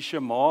die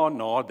Shema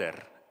nader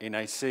en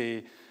hy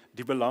sê,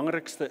 die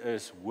belangrikste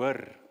is,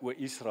 hoor, o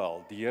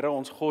Israel, die Here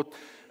ons God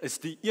is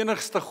die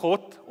enigste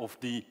God, of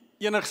die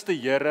enigste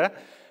Here,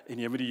 en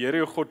jy moet die Here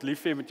jou God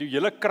lief hê met jou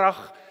hele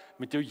krag,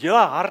 met jou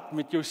hele hart,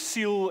 met jou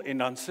siel, en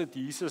dan sit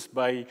Jesus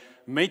by,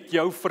 met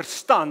jou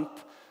verstand,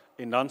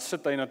 en dan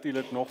sit hy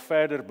natuurlik nog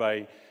verder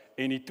by,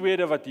 en die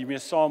tweede wat hiermee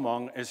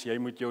saamhang, is jy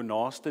moet jou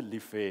naaste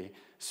lief hê,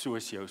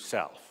 soos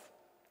jouself.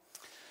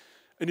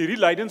 In hierdie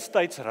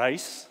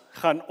lydenstydsreis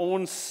gaan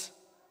ons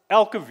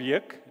elke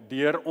week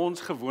deur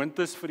ons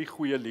gewoontes vir die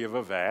goeie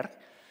lewe werk,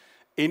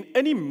 en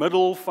in die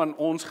middel van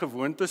ons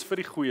gewoontes vir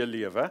die goeie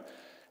lewe,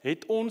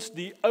 het ons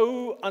die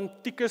ou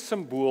antieke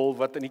simbool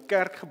wat in die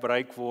kerk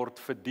gebruik word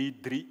vir die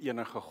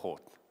drie-enige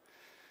God.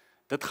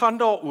 Dit gaan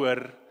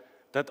daaroor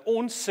dat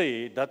ons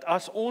sê dat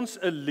as ons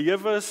 'n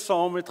lewe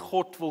saam met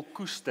God wil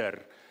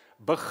koester,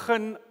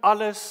 begin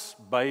alles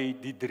by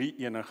die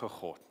drie-enige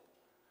God.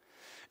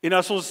 En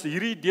as ons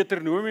hierdie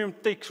Deuteronomium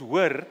teks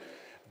hoor,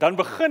 dan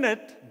begin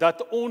dit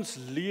dat ons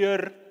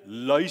leer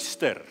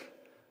luister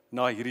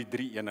na hierdie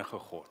drie-enige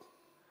God.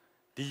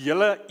 Die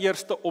hele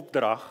eerste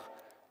opdrag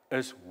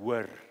is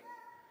hoor.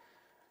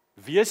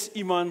 Wees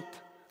iemand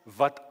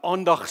wat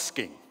aandag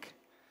skenk.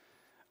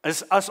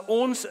 Is as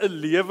ons 'n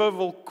lewe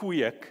wil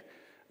kweek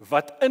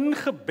wat in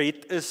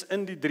gebed is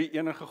in die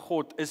drie-enige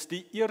God, is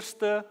die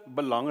eerste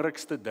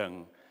belangrikste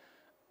ding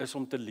is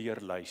om te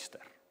leer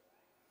luister.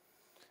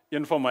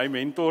 Een van my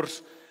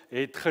mentors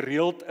het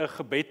gereeld 'n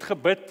gebed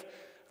gebid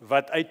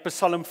wat uit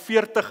Psalm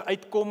 40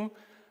 uitkom,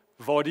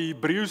 waar die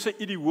Hebreëse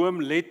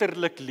idioom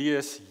letterlik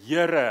lees,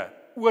 Here,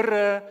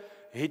 ore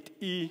het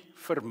U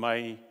vir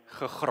my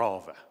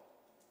gegrawe.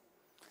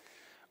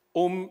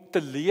 Om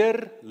te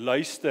leer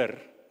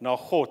luister na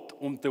God,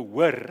 om te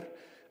hoor,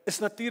 is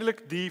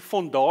natuurlik die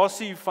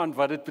fondasie van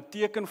wat dit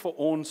beteken vir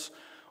ons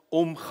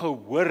om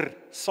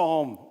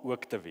gehoorsaam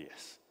ook te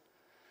wees.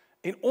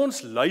 En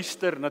ons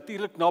luister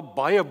natuurlik na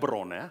baie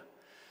bronne,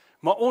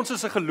 maar ons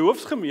is 'n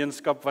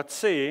geloofsgemeenskap wat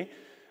sê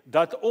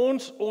dat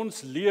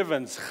ons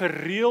lewens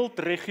gereeld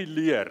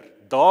reguleer,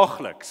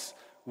 daagliks,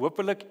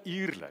 hopelik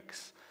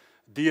uurliks,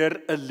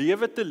 deur 'n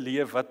lewe te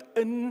leef wat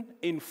in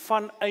en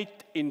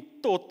vanuit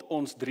en tot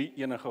ons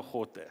drie-enige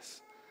God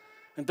is.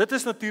 En dit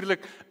is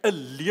natuurlik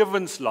 'n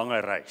lewenslange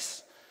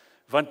reis.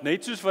 Want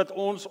net soos wat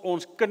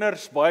ons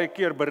kinders baie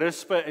keer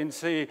berisp en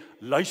sê,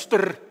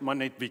 luister maar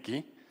net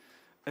bietjie,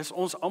 is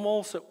ons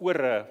almal se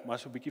ore maar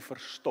so bietjie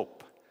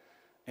verstop.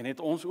 En het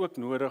ons ook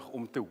nodig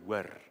om te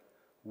hoor.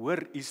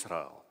 Hoor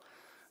Israel,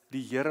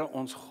 die Here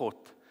ons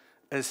God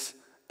is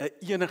 'n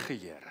enige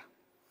Here.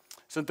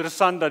 Het is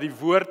interessant dat die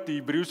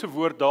Hebreëse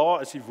woord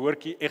daar is die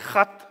woordjie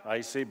egat,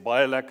 hy sê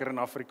baie lekker in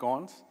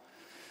Afrikaans.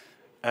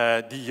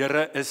 Die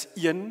Here is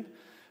een.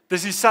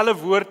 Dis dieselfde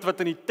woord wat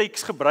in die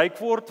teks gebruik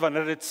word,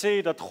 wanneer dit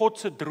sê dat God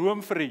se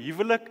droom vir 'n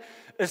huwelik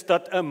is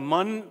dat 'n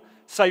man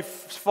sy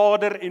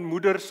vader en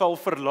moeder sal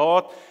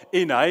verlaat,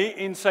 en hy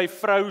en sy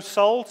vrou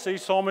sal, sê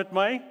saam met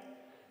my,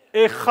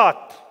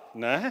 egat,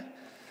 né?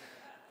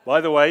 By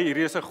the way,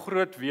 hierdie is 'n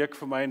groot week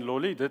vir my en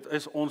Lolly, dit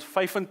is ons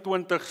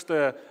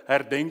 25ste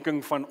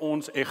herdenking van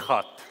ons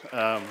egat.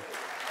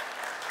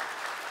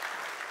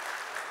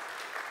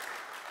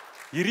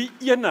 Hierdie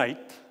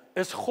eenheid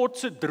is God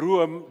se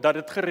droom, dat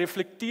dit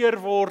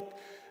gereflekteer word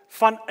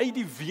vanuit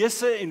die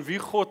wese en wie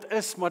God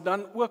is, maar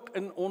dan ook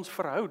in ons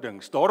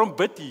verhoudings. Daarom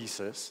bid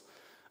Jesus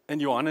in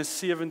Johannes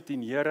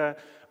 17, Here,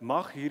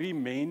 mag hierdie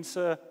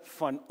mense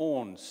van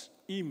ons,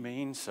 u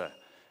mense,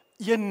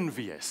 een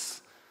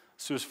wees,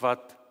 soos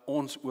wat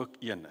ons ook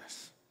een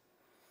is.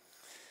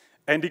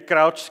 En die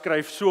Crouch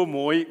skryf so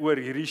mooi oor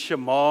hierdie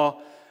Shema,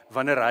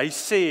 wanneer hy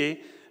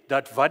sê,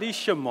 dat wat die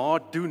Shema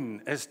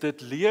doen, is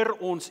dit leer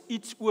ons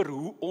iets oor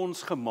hoe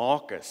ons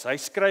gemaak is. Hy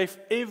skryf,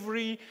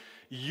 every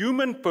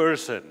human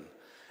person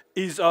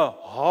is a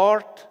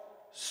heart,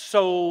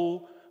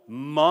 soul,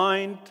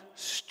 mind,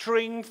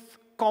 strength,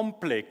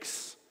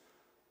 complex,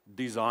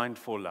 designed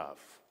for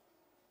love.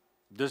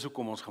 Dis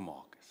hoekom ons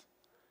gemaak is.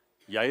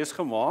 Jy is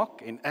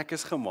gemaak en ek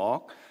is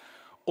gemaak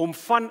om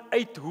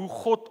vanuit hoe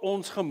God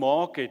ons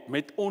gemaak het,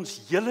 met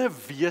ons hele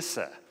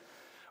wese,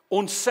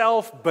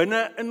 onsself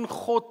binne in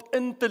God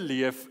in te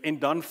leef en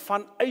dan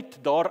vanuit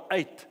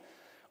daaruit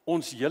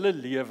ons hele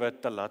lewe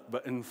te laat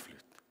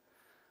beïnvloed.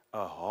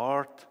 A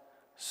heart,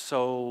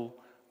 soul,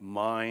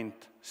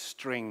 mind,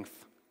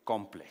 strength,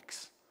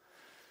 kompleks.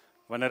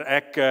 Wanneer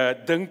ek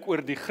dink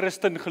oor die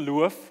Christen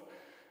geloof,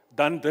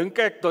 dan dink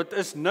ek dat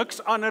is niks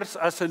anders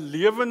as 'n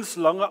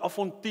lewenslange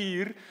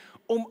avontuur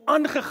om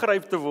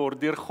aangegryp te word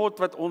deur God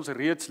wat ons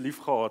reeds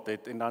liefgehad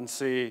het en dan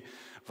sê,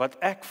 wat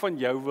ek van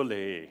jou wil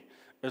hê,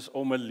 is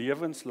om 'n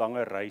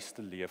lewenslange reis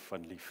te leef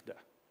van liefde.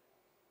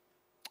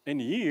 En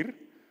hier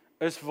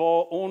is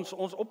waar ons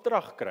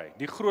opdrag kry,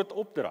 die groot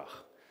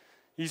opdrag.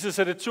 Jesus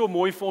het dit so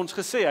mooi vir ons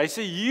gesê, hy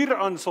sê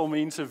hieraan sal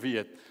mense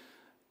weet,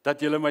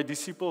 dat julle my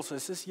disippels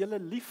is julle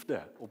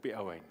liefde op die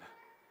ou einde.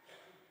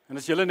 En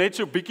as julle net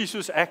so bietjie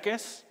soos ek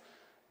is,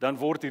 dan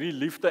word hierdie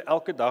liefde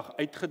elke dag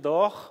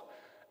uitgedaag,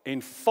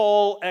 en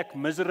faal ek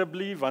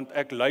miserably, want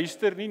ek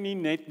luister nie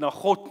net na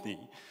God nie,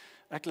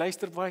 ek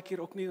luister baie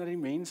keer ook nie na die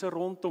mense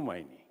rondom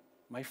my nie,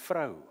 my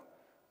vrou,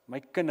 my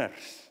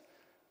kinders,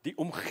 die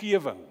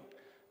omgewing,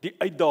 die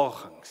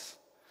uitdagings.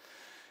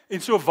 En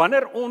so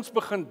wanneer ons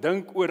begin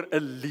dink oor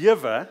 'n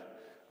lewe,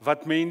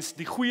 wat mens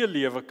die goeie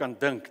lewe kan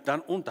dink,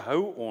 dan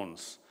onthou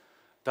ons,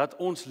 dat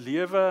ons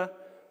lewe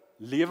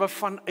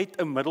vanuit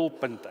 'n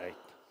middelpunt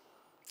uit.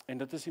 En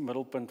dit is die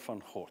middelpunt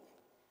van God.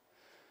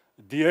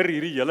 Deur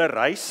hierdie hele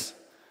reis,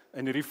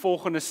 in hierdie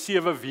volgende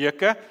 7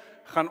 weke,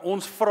 gaan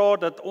ons vra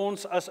dat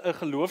ons as 'n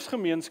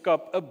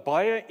geloofsgemeenskap 'n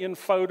baie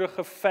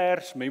eenvoudige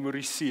vers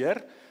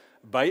memoriseer,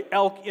 by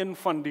elkeen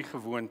van die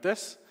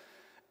gewoontes,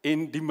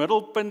 en die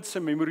middelpunt se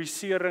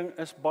memorisering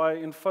is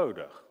baie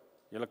eenvoudig.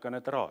 Julle kan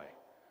dit raai.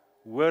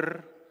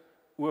 Hoor,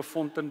 o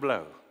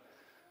Fontainebleau,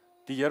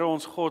 die Here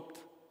ons God,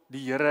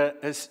 die Here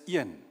is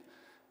een.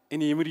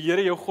 En jy moet die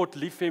Here jou God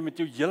lief hê met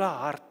jou hele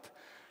hart,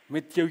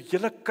 met jou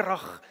hele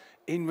krag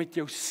en met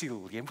jou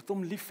siel. Jy moet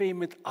hom lief hê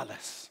met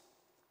alles.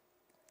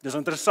 Dis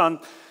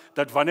interessant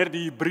dat wanneer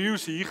die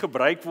Hebreëus hier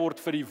gebruik word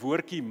vir die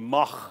woordjie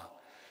mag,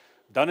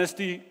 dan is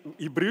die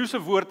Hebreëse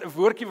woord 'n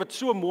woordjie wat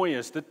so mooi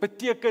is. Dit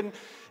beteken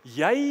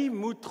jy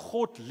moet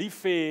God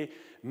lief hê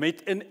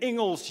met in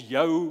Engels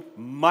jou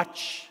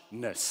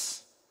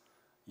muchness,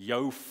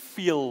 jou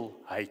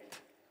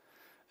veelheid.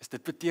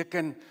 Dit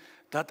beteken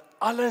dat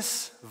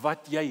alles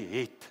wat jy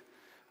het,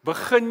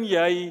 begin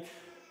jy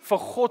vir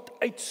God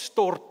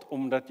uitstort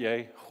omdat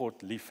jy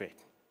God liefhet.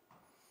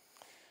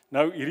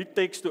 Nou hierdie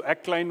teks toe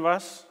ek klein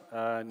was,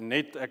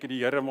 ek het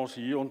die Here mos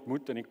hier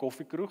ontmoet in die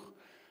koffiekroeg,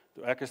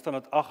 toe ek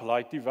standaard 8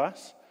 laaitie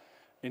was,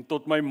 en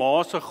tot my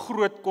ma se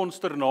groot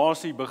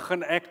konsternasie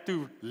begin ek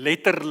toe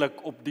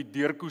letterlik op die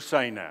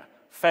deurkusyne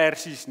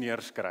versies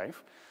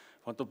neerskryf,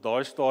 want op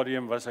daai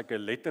stadium was ek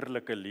 'n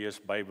letterlike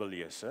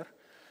Bybelleser,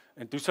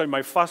 en toe sy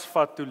my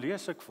vasvat, toe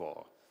lees ek vir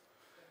haar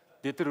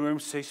Deuteronomium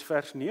 6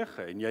 vers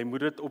 9, en jy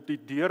moet dit op die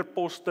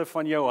deurposte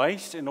van jou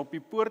huis en op die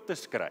poorte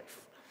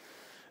skryf.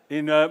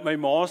 En my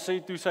ma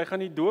sê toe, sy gaan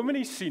die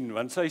dominee sien,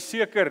 want sy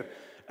seker,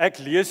 ek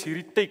lees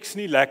hierdie teks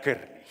nie lekker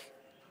nie.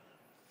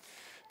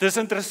 Dit is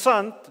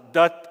interessant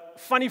dat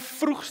van die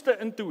vroegste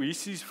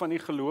intuïsies van die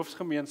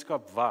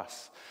geloofsgemeenskap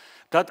was,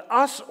 dat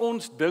as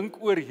ons dink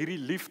oor hierdie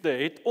liefde,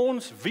 het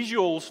ons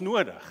visuals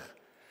nodig.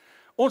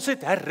 Ons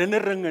het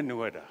herinneringe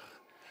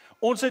nodig.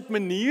 Ons het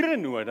maniere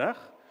nodig,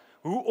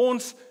 hoe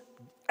ons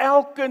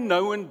elke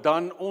nou en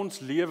dan ons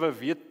lewe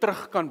weer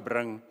terug kan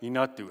bring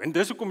hiernatoe. En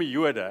dis hoekom die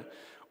Jode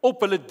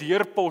op hulle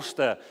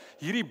deurposte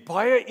hierdie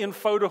baie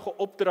eenvoudige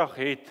opdrag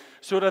het,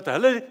 sodat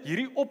hulle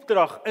hierdie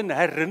opdrag in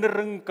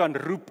herinnering kan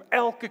roep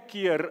elke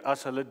keer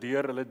as hulle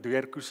deur hulle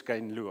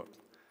deurkoeskyn loop.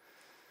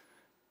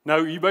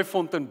 Nou hier by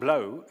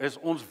Fontainebleau is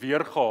ons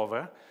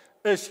weergawe,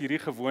 is hierdie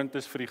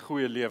gewoontes vir die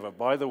goeie lewe.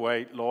 By the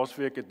way,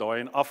 laasweek het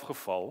daai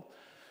afgeval,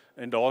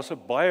 en daar's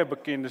 'n baie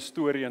bekende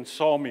storie in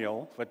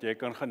Samuel, wat jy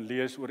kan gaan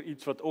lees oor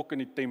iets wat ook in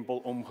die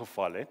tempel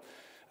omgeval het.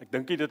 Ek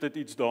dink nie dit het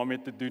iets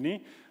daarmee te doen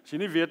nie. As jy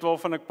nie weet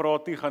waarvan ek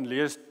praat nie, gaan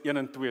lees 1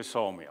 en 2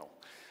 Samuel.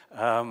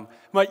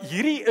 Maar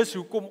hierdie is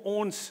hoekom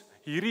ons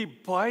hierdie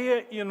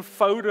baie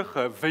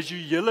eenvoudige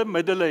visuele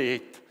middele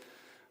het,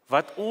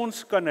 wat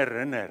ons kan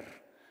herinner,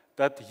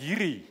 dat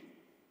hierdie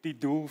die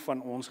doel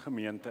van ons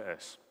gemeente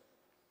is.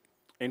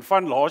 En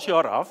van laas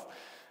jaar af,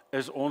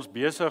 is ons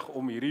besig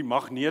om hierdie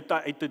magnete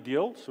uit te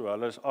deel, so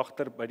hulle is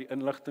agter by die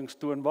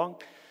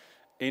inligtingstoonbank,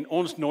 en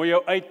ons nooi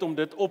jou uit om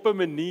dit op 'n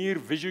manier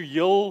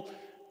visueel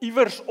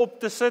iewers op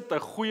te sit. 'n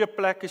Goeie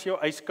plek is jou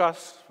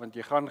yskas, want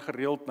jy gaan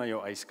gereeld na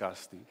jou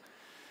yskas toe.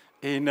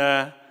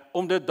 En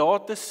om dit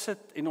daar te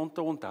sit en om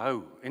te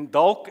onthou, en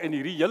dalk in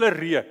hierdie hele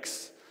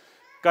reeks,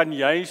 kan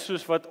jy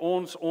soos wat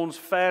ons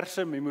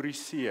verse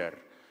memoriseer,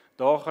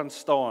 daar gaan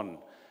staan,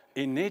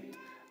 en net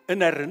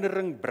in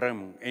herinnering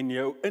bring, en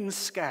jou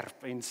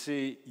inskerp, en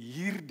sê,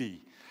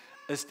 hierdie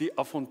is die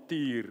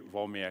avontuur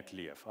waarmee ek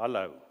leef.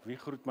 Hallo, wie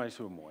groet my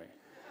so mooi?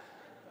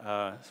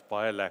 Is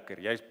baie lekker,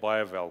 jy's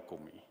baie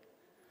welkom hier.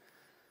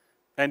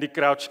 En die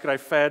Crouch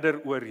skryf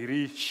verder oor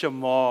hierdie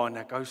Shema, en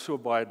ek hou so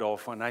baie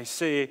daarvan. Hy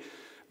sê,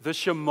 the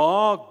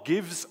Shema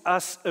gives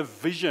us a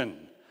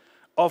vision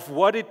of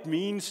what it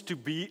means to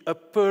be a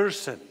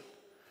person,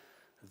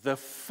 the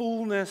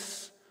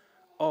fullness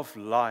of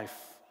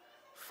life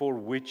for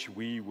which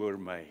we were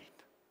made.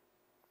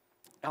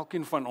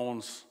 Elkeen van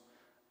ons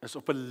is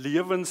op 'n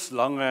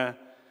lewenslange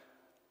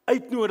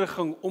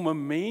uitnodiging om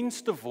 'n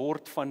mens te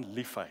word van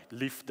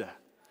liefde.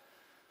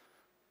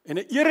 En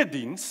 'n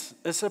erediens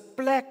is 'n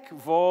plek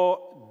waar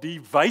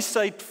die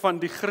wysheid van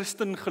die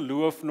Christen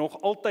geloof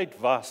nog altyd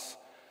was,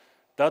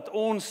 dat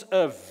ons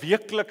 'n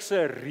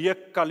weeklikse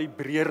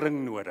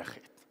rekalibrering nodig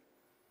het.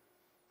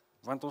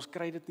 Want ons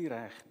kry dit nie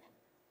reg nie.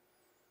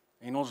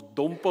 En ons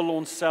dompel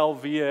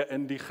onsself weer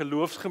in die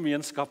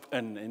geloofsgemeenskap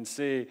in en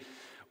sê,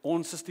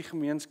 ons is die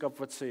gemeenskap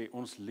wat sê,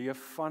 ons leef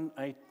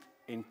vanuit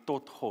en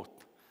tot God.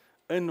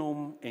 In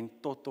hom en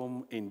tot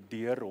hom en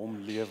deur hom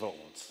lewe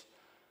ons.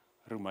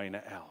 Romeine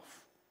 11.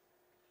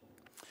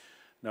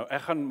 Nou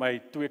ek gaan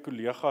my 2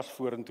 kollegas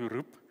vorentoe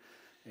roep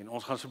en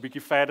ons gaan so 'n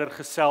bietjie verder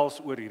gesels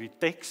oor hierdie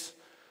teks.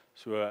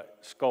 So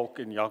Schalk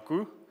en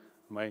Jaco,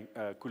 my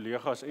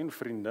kollegas en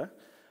vriende,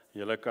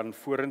 julle kan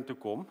vorentoe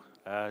kom.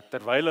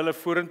 Terwyl hulle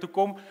vorentoe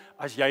kom,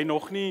 as jy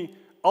nog nie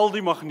al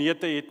die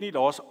magnete het nie,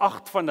 daar's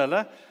 8 van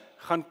hulle,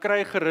 gaan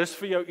kry gerus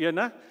vir jou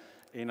ene.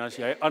 En as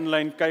jy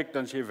aanlyn kyk,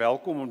 dan is jy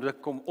welkom om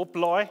dit kom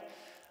oplaai.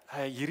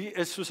 Hierdie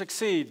is, soos ek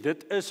sê,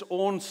 dit is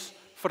ons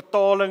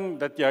vertaling,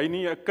 dat jy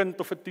nie 'n kind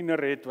of 'n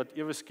tiener het, wat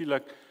ewe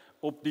skielik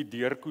op die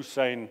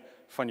deurkusyn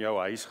van jou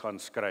huis gaan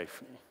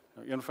skryf nie.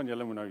 Nou, een van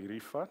julle moet nou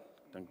hierdie vat,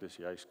 ek dink dis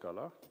jy,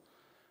 Skala,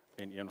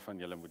 en een van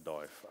julle moet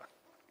daai vat.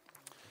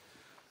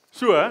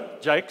 So,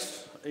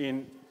 Jakes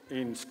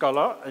en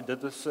Skala,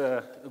 dit is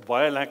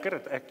baie lekker,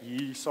 dat ek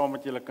hier saam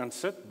met julle kan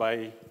sit,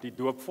 by die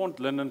doopvond,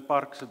 Linden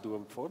Park se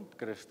doopvond,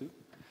 Christo,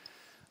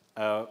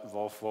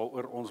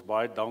 waaroor ons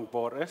baie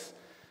dankbaar is,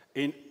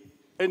 en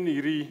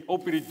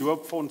op hierdie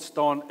doopvond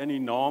staan in die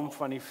naam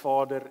van die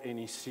Vader en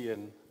die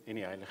Seun en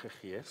die Heilige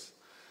Gees,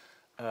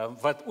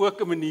 wat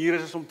ook 'n manier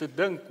is om te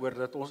dink oor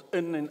dat ons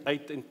in en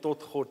uit en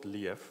tot God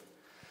leef.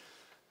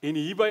 En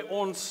hier by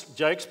ons,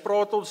 Jakes,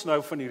 praat ons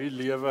nou van hierdie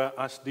lewe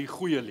as die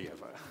goeie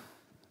lewe.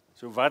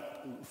 So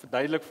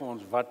verduidelik vir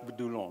ons, wat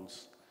bedoel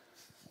ons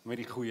met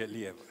die goeie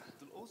lewe?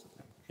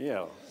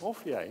 Ja,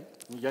 of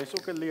jy's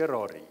ook 'n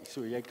leraar hier,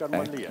 so jy kan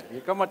maar leer,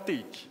 jy kan maar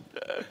teach.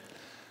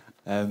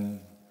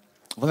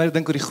 Wanneer ek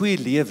dink oor die goeie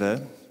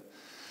lewe,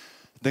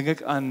 dink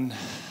ek aan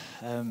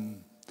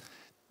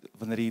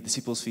wanneer die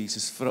disippels vir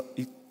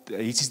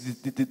Jesus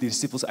die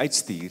disippels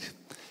uitstuur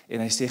en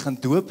hy sê gaan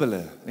doop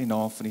hulle in die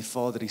naam van die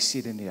Vader, die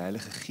Seun en die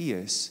Heilige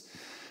Gees,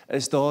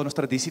 is daar ons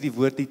tradisie die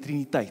woord die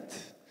Triniteit,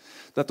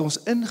 dat ons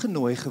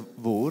ingenooi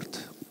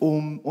word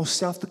om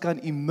onsself te kan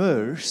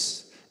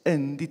immerse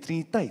in die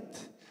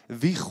Triniteit,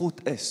 wie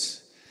God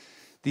is.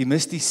 Die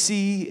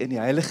mystici en die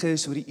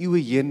heiliges oor die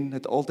eeue heen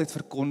het altyd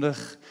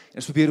verkondig en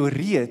ons probeer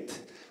oorreed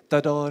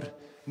dat daar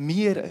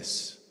meer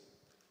is.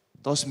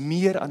 Daar's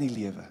meer aan die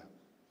lewe.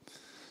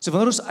 So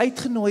wanneer ons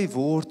uitgenooi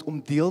word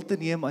om deel te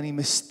neem aan die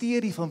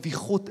misterie van wie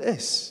God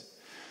is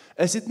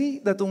dit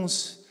nie dat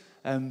ons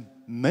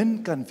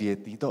min kan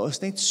weet nie, daar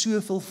is net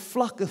soveel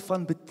vlakke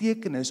van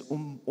betekenis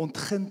om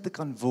ontgin te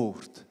kan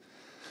word.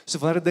 So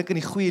wanneer ek dink in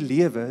die goeie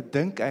lewe,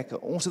 dink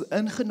ek, ons het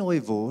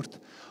ingenooi word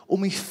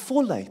om die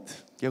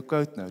volheid, jou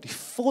quote nou, die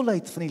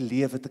volheid van die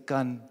lewe te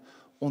kan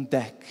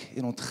ontdek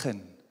en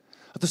ontgin.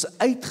 Dat ons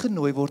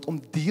uitgenooi word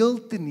om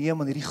deel te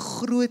neem aan hierdie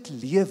groot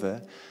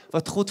lewe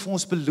wat God vir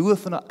ons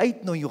beloof en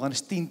uitnooi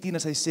Johannes 10:10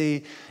 as hy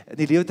sê,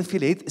 die lewe te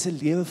veel het, is 'n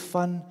lewe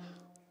van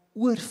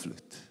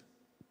oorvloed.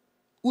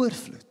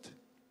 Oorvloed.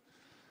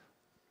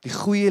 Die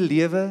goeie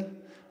lewe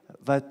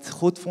wat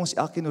God vir ons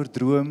elkeen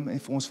oordroom en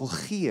vir ons wil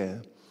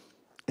gee,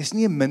 is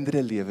nie 'n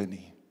mindere lewe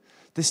nie.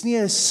 Dit is nie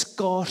 'n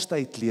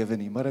skaarsheid lewe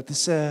nie, maar dit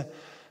is 'n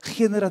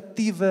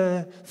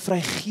generatiewe,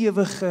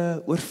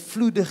 vrygewige,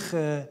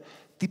 oorvloedige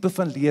tipe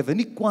van lewe,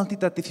 nie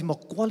kwantitatief nie, maar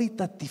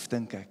kwalitatief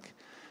dink ek,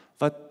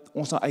 wat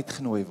ons nou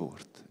uitgenooi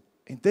word.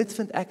 En dit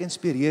vind ek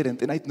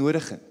inspirerend en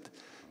uitnodigend.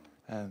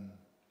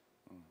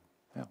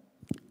 Ja.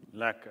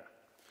 Lekker.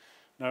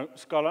 Nou,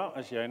 Skala,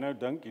 as jy nou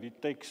dink, hierdie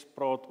teks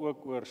praat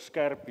ook oor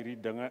skerp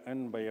hierdie dinge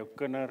in by jou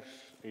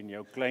kinders en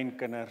jou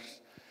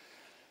kleinkinders.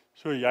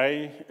 So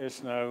jy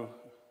is nou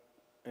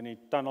in die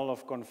tunnel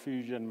of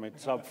confusion met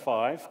sub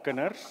 5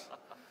 kinders.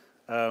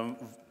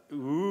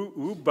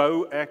 Hoe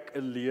bou ek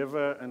 'n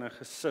lewe in 'n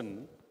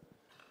gesin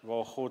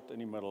waar God in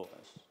die middel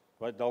is?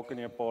 Wat dalk kan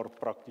jy 'n paar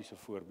praktiese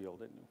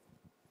voorbeelde noem?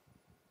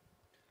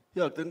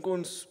 Ja, ek dink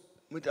ons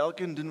moet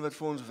elkeen doen wat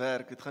vir ons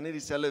werk. Dit gaan nie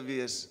dieselfde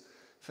wees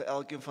vir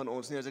elkeen van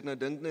ons nie. As ek nou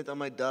dink net aan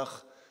my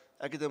dag,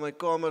 ek het in my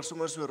kamer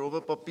sommer so 'n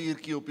rowwe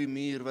papiertjie op die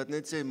muur wat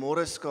net sê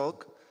môre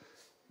Schalk.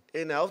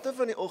 En die helfte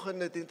van die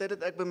oggende, teen tyd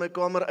dat ek by my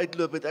kamer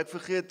uitloop, het ek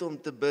vergeet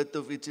om te bid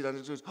of ietsie, dan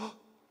is ek soos,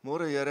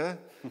 môre Here,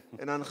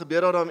 en dan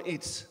gebeur daar dan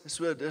iets.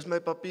 So, dis my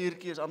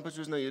papiertjie, is amper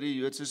soos nou hierdie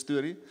Joodse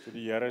storie. So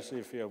die Here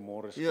sê vir jou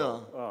môre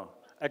Schalk. Ja.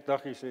 Ek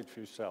dink jy sê dit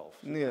vir jouself.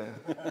 Nee.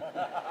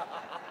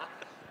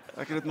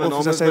 Ek het dit my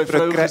naam as my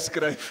vrou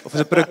geskryf. Of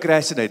is 'n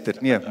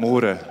procrastinator? Nee,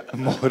 môre.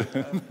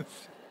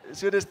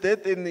 So dis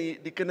dit en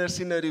die kinders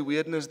sien nou die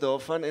weirdness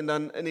daarvan en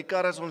dan in die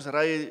kar as ons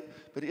ry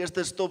by die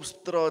eerste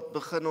stopstraat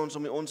begin ons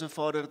om die Onse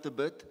Vader te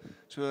bid.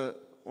 So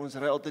ons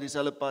ry altyd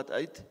dieselfde pad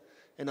uit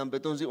en dan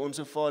bid ons die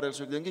Onse Vader.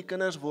 So ek dink die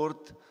kinders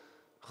word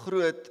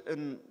groot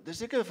en dis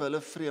seker vir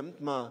hulle vreemd,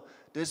 maar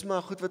dis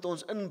maar goed wat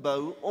ons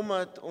inbou,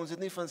 omdat ons dit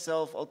nie van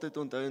self altyd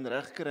onthou en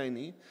reg kry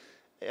nie.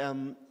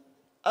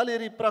 Al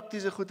hierdie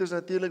praktiese goed is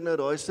natuurlik nou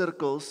daai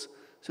sirkels,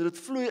 so dit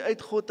vloei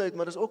uit God uit,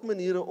 maar dis ook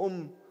maniere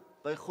om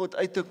by God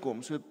uit te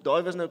kom. So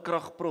daai was nou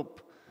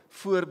kragprop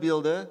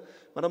voorbeelde,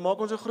 maar dan maak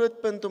ons 'n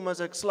groot punt om as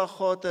ek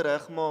slaggate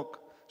regmaak,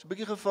 so 'n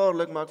bietjie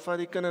gevaarlik, maar ek vat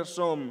die kinders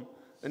saam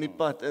in die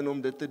pad in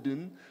om dit te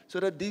doen,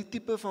 sodat die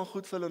tipe van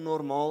goed vir hulle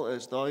normaal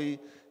is. Daai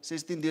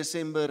 16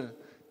 Desember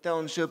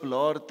Township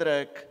Laar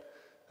trek,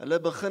 hulle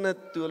begin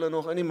dit toe hulle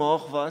nog in die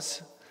maag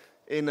was,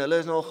 en hulle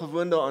is nou al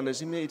gewoond daaraan,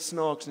 dis nie meer iets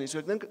snaaks nie. So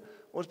ek dink,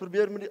 ons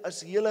probeer met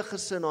as hele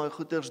gesin daai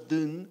goeders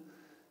doen,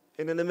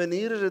 en in 'n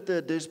manier is dit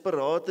 'n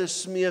desperate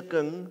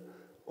smeking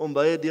om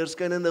by 'n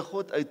deurskynende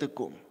God uit te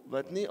kom,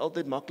 wat nie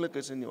altyd maklik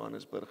is in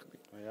Johannesburg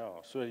nie. Ja,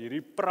 so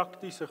hierdie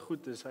praktiese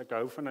goed is, ek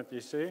hou van dat jy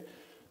sê,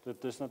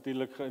 dit is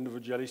natuurlik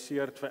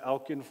geïndividualiseerd vir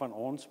elkeen van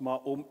ons, maar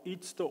om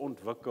iets te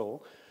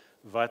ontwikkel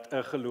wat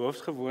 'n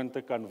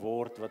geloofsgewoonte kan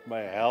word, wat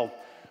my help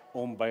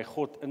om by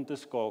God in te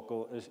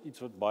skakel, is iets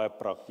wat baie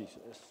prakties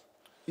is.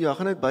 Ja,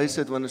 gaan net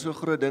bysit, want so 'n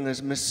groot ding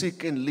is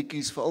musiek en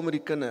liedjies, veral met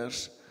die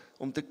kinders,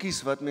 om te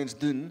kies wat mens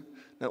doen.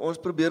 Nou ons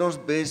probeer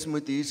ons bes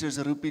met Jesus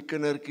roepie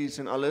kindertjies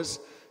en alles,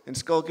 en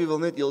Schalkie wil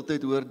net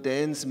heeltyd hoor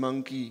Dance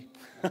Monkey,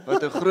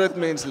 wat 'n groot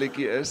mens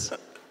liedjie is.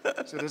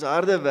 So dis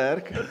harde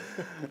werk.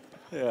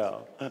 Ja,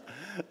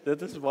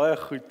 dit is baie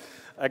goed.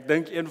 Ek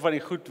dink een van die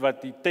goed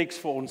wat die teks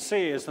vir ons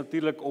sê, is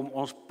natuurlik om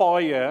ons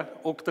paaie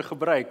ook te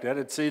gebruik.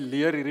 Dit sê,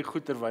 leer hierdie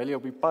goed terwyl jy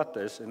op die pad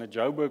is, en 'n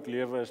Joburg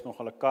lewe is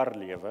nogal 'n kar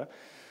lewe.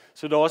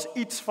 So daar's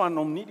iets van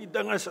om nie die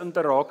dinges in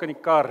te raak in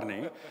die kar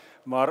nie,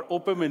 maar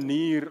op 'n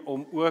manier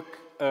om ook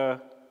 'n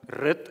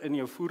rit in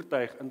jou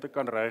voertuig in te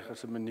kan ry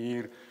as 'n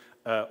manier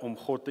om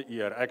God te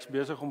eer. Ek's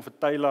besig om vir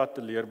Tyla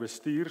te leer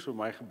bestuur, so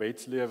my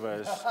gebedslewe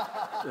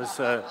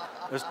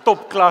is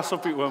topklas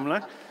op die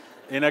oomblik.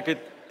 En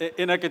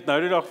ek het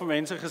nou die dag vir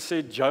mense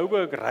gesê,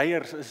 Joburg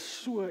ryers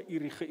is so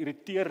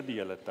geïrriteerd die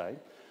hele tyd,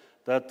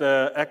 dat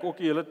ek ook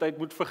die hele tyd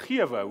moet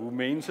vergewe, hoe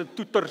mense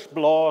toeters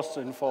blaas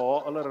en vir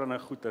haar allerlei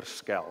goeie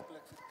skel.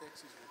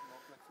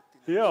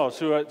 Ja,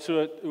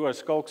 so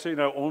Schalk sê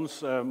nou,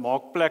 ons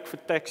maak plek vir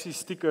taxi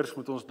stickers,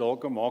 moet ons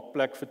dalk 'n maak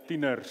plek vir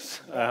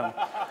tieners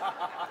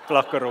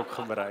plakker ook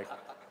gebruik.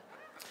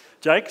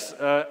 Jakes,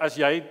 as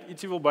jy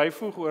ietsie wil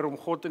byvoeg oor om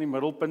God in die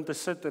middelpunt te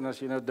sit, en as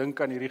jy nou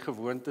dink aan hierdie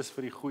gewoontes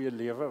vir die goeie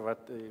lewe,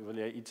 wat wil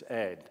jy iets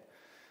add?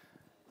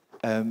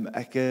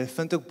 Ek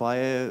vind ook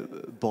baie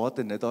baat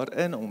in dit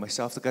daarin, om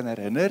myself te kan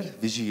herinner,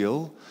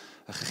 visueel,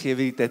 gegee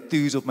die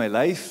tattoos op my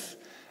lyf.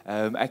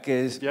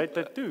 Jy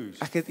tattoos?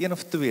 Ek het 1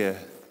 of 2.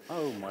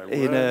 Oh my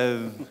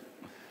word.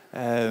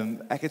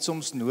 En ek het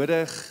soms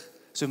nodig,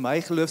 so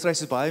my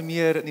geloofsreis is baie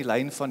meer in die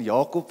lyn van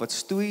Jaco wat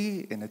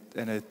stoei, en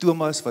 'n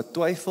Thomas wat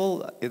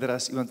twyfel, eerder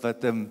as iemand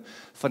wat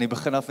van die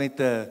begin af net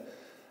 'n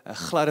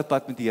gladde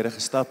pad met die Here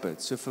gestap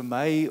het. So vir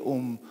my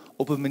om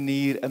op 'n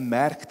manier 'n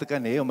merk te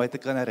kan hê, om my te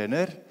kan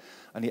herinner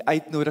aan die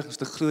uitnodigings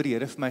te glo die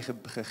Here vir my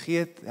gegee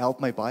het, help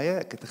my baie.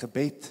 Ek het 'n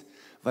gebed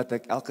wat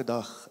ek elke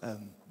dag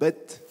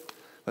bid,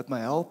 wat my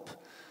help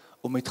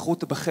om met God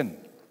te begin.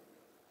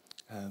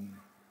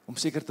 Om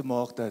seker te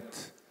maak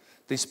dat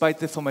ten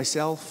spyte van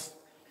myself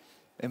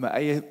en my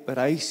eie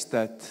reis,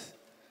 dat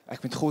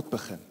ek met God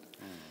begin.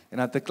 En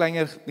dat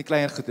nie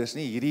kleiner goed is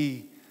nie,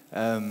 hierdie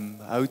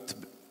hout,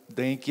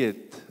 dink jy,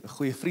 'n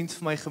goeie vriend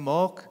vir my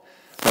gemaak,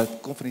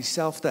 wat kom van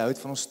dieselfde hout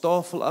van ons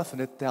tafel af, en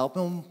dit help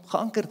my om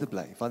geanker te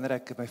bly. Wanneer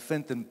ek my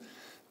vind in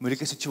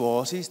moeilike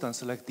situasies, dan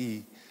sal ek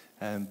die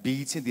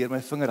beads deur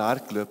my vinger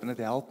hardloop, en dit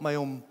help my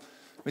om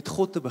met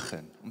God te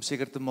begin, om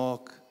seker te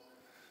maak,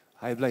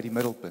 hy bly die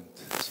middelpunt.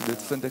 So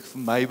dit vind ek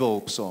vir my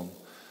behulpsaam.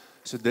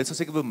 So dit sal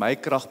seker vir my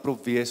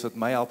kragprop wees, wat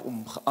my help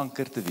om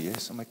geanker te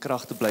wees, om my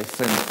krag te bly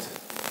vind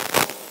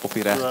op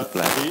die regte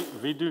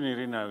plek. Wie doen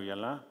hierdie nou,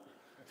 julle?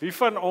 Wie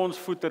van ons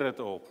voeter dit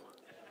op?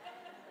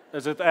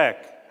 Is dit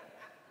ek?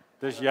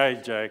 Dis jy,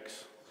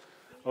 Jakes.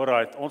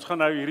 Alright, ons gaan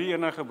nou hierdie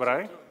ene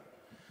gebruik.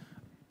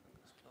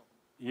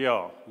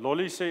 Ja,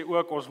 Lolly sê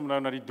ook, ons moet nou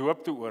na die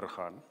doop toe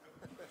oorgaan.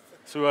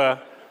 So,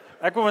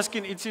 ek wil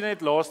miskien ietsie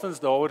net laastens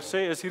daaroor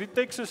sê, is hierdie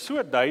teks is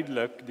so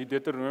duidelik, die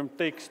Deuteronomium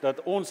teks, dat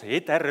ons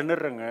het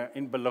herinneringe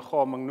en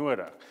beliggaaming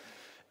nodig.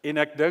 En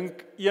ek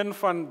dink, een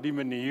van die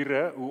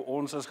maniere, hoe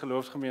ons as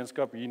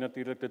geloofsgemeenskap hier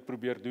natuurlik dit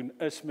probeer doen,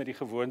 is met die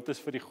gewoontes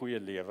vir die goeie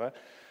lewe,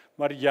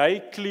 maar jy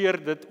kleer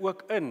dit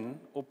ook in,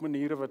 op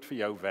maniere wat vir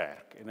jou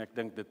werk, en ek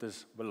dink dit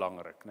is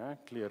belangrik, né?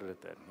 Kleer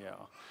dit in, ja.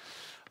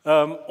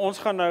 Ons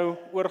gaan nou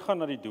oorgaan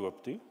na die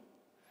doop toe,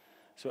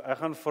 so ek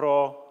gaan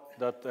vra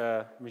dat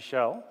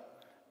Michelle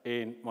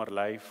en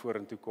Marley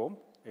vorentoe kom,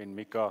 en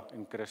Mika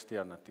en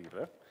Christian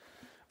natuurlik.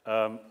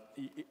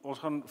 Ons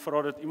gaan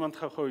vra dat iemand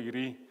gou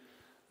hierdie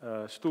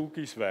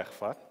stoeltjies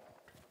wegvat.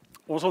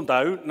 Ons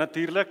onthou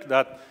natuurlik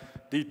dat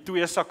die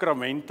 2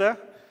 sakramente,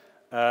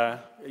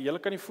 julle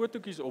kan die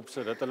fotootjies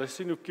opsit, dat hulle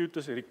sien hoe cute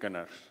is hierdie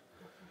kinders.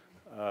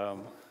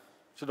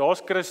 So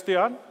daar's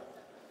Christian.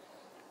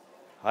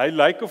 Hy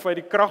lyk of hy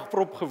die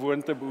kragprop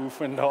gewoonte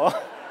beoefen daar.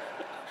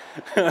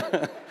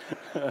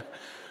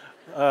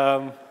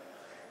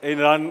 En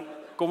dan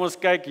kom ons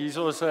kyk,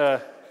 hier is 'n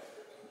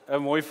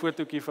mooi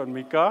fotootjie van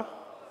Mika.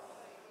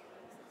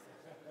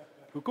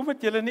 Hoekom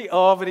het julle nie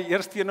by die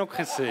eerste een ook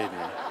gesê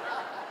nie?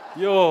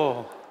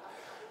 Jo.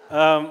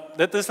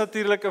 Dit is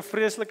natuurlik 'n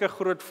vreeslike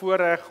groot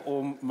voorreg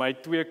om my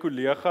 2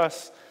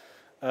 kollegas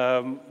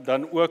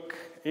dan ook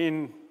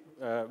en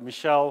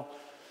Michelle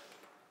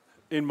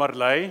en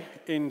Marley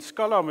en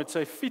Skala met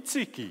sy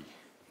fietsietjie.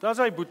 Daar's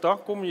hy Boeta,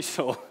 kom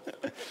hierso.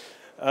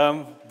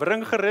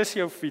 Bring gerus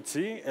jou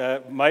fietsie.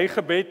 My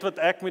gebed wat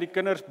ek met die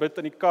kinders bid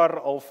in die kar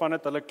al van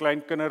dit hulle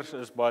klein kinders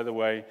is, by the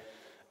way,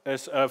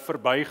 is 'n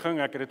verbuiging.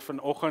 Ek het dit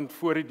vanoggend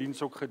voor die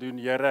diens ook gedoen.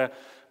 Here,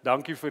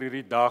 dankie vir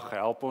hierdie dag.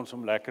 Help ons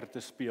om lekker te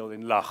speel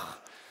en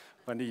lag.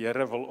 Want die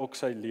Here wil ook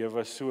sy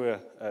lewe so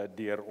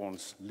deur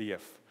ons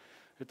leef.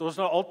 Het ons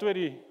nou altyd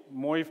die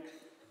mooi,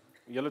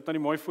 julle het nou die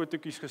mooi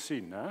fotootjies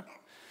gesien, hè?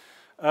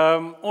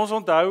 Ons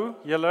onthou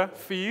julle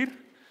 4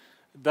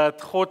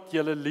 dat God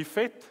julle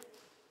liefhet.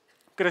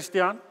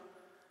 Christian,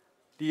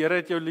 die Here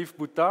het jou lief,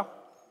 Boeta,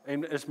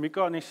 en is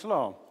Mika in die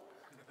slaap?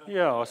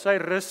 Ja, sy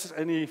rus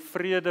in die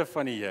vrede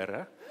van die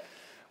Here.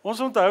 Ons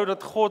onthou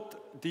dat God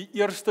die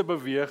eerste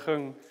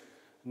beweging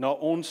na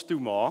ons toe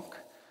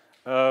maak.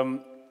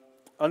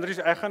 Andries,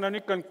 ek gaan nou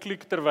nie kan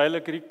klik terwyl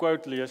ek hierdie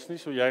quote lees nie,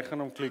 so jy gaan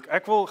hom klik.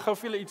 Ek wil gou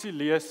vir julle ietsie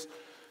lees.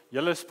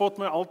 Julle spot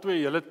my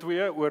albei, julle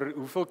 2, oor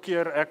hoeveel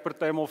keer ek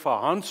partymal vir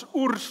Hans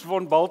Oers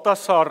van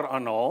Balthasar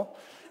aanhaal,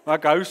 maar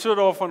ek hou so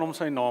daarvan om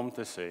sy naam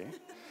te sê.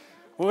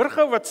 Hoor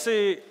gou wat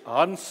sê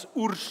Hans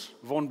Oers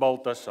van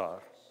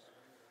Balthasar.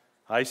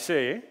 Hy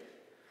sê,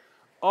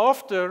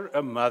 after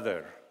a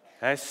mother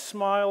has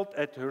smiled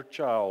at her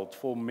child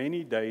for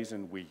many days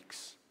and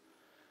weeks,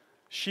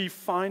 she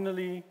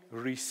finally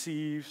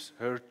receives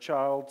her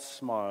child's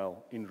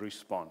smile in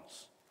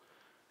response.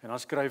 En dan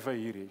skryf hy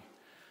hierdie,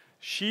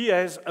 she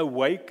has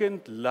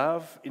awakened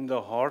love in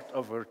the heart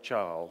of her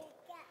child,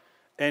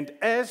 and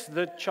as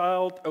the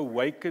child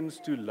awakens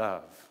to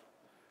love,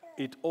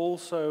 it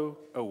also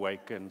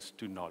awakens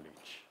to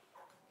knowledge.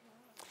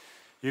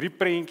 Hierdie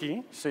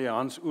prentjie, sê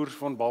Hans Oers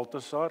van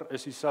Balthasar,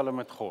 is dieselfde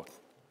met God.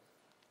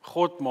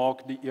 God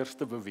maak die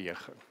eerste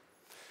beweging.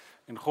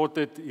 En God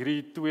het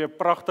hierdie 2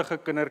 pragtige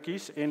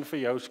kindertjies en vir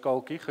jou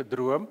Schalkie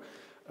gedroom.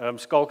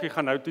 Schalkie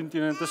gaan nou teen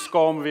te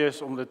skaam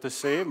wees om dit te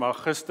sê, maar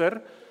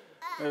gister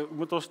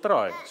moet ons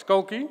draai.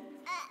 Schalkie,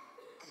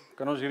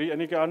 kan ons hierdie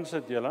enetjie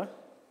aansit, julle?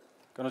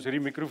 Kan ons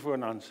hierdie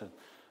mikrofoon aansit?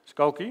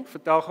 Schalkie,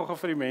 vertel gou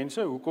vir die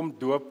mense, hoekom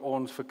doop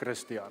ons vir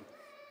Christian?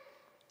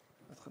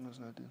 Wat gaan ons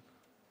nou doen?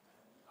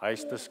 Hy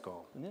is te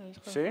skaam. Nee, hy is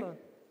Sê?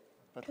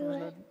 Wat gaan ons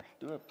nou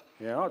doop?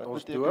 Ja,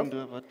 ons doop.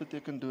 Wat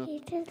beteken doop?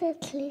 Jesus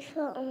is lief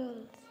vir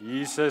ons.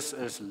 Jesus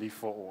is lief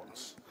vir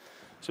ons.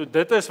 So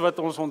dit is wat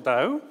ons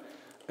onthou,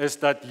 is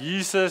dat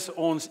Jesus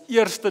ons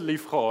eerste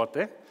lief gehad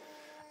het.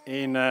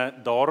 En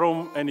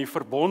daarom in die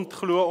verbond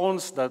glo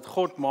ons dat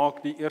God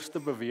maak die eerste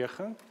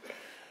beweging.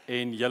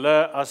 En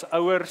julle as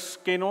ouers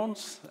ken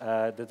ons.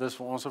 Dit is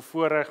vir ons 'n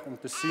voorreg om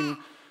te sien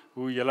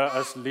hoe julle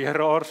as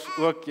leraars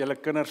ook julle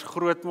kinders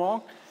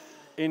grootmaak.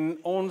 En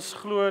ons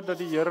glo dat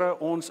die Here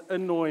ons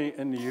innooi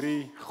in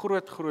hierdie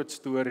groot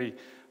storie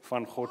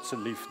van God se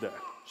liefde.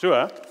 So,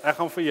 ek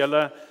gaan vir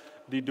julle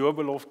die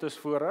doopbeloftes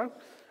voorhou.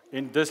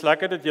 En dis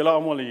lekker dat julle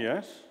almal hier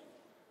is.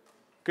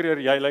 Kreer,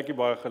 jy lyk nie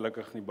baie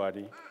gelukkig nie,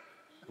 buddy.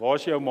 Waar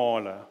is jou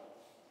maale?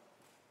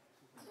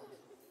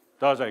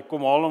 Daar's hy,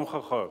 kom haal hom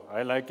gou.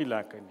 Hy lyk nie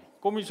lekker nie.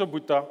 Kom hier so,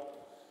 Boeta.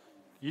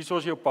 Hier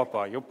is jou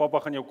pappa. Jou pappa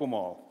gaan jou kom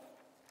haal.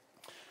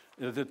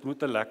 Dit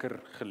moet 'n lekker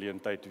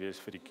geleentheid wees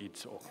vir die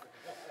kids ook.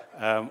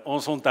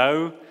 Ons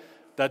onthou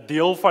dat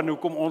deel van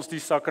hoekom ons die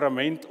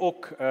sakrament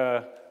ook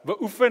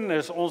beoefen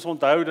is, ons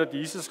onthou dat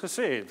Jesus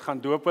gesê het,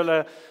 gaan doop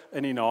hulle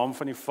in die naam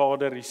van die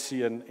Vader, die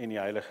Seun en die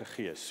Heilige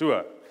Gees.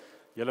 So,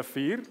 julle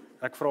 4,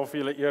 ek vra vir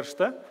julle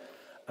eerste,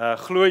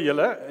 glo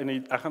julle, en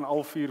ek gaan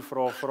al 4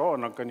 vra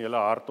en dan kan julle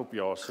hardop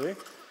ja sê.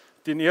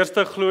 Ten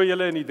eerste glo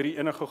julle in die drie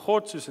enige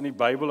God, soos in die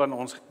Bybel aan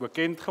ons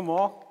bekend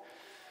gemaak.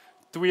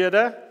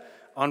 Tweede,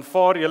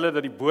 aanvaar julle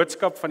dat die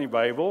boodskap van die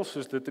Bybel,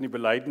 soos dit in die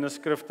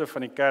belydenisskrifte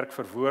van die kerk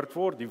verwoord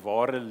word, die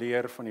ware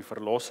leer van die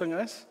verlossing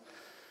is.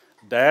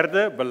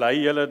 Derde, bely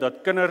julle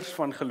dat kinders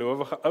van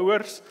gelowige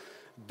ouers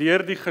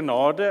deur die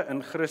genade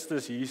in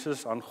Christus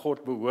Jesus aan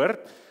God behoort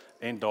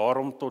en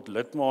daarom tot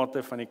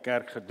lidmate van die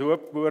kerk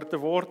gedoop behoort te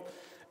word.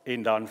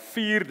 En dan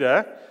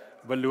vierde,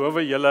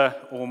 beloof julle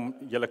om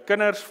julle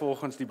kinders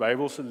volgens die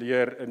Bybelse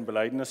leer in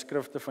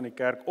belydenisskrifte van die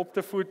kerk op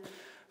te voed,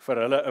 vir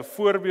hulle 'n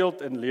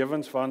voorbeeld in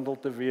lewenswandel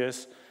te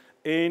wees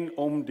en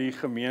om die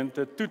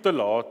gemeente toe te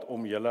laat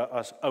om julle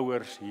as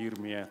ouers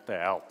hiermee te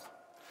help.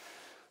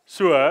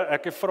 So,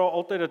 ek vra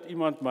altyd dat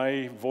iemand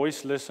my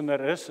voice listener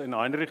is en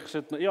Heinrich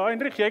sit, ja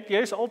Heinrich,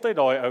 jy is altyd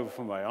daai ou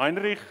vir my.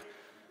 Heinrich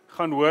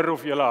gaan hoor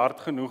of jy hard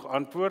genoeg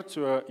antwoord.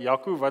 So,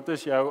 Jaco, wat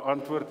is jou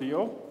antwoord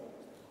hierop?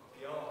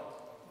 Ja.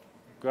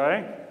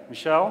 Okay,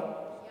 Michelle?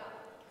 Ja.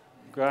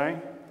 Okay,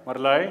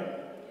 Marley?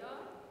 Ja.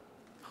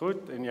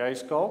 Goed, en jy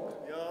Schalk?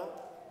 Ja.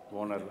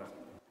 Wonderlik.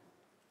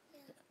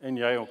 En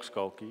jy ook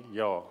Schalkie?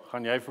 Ja,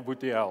 gaan jy vir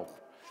Boetie help?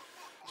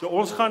 So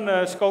ons gaan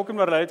Schalk en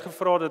Marley het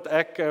gevra dat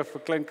ek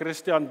vir klein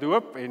Christian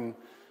doop en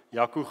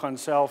Jaco gaan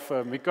self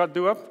Mika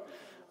doop.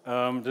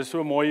 Dis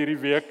so mooi hierdie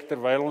week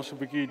terwyl ons 'n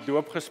bietjie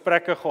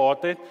doopgesprekke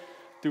gehad het.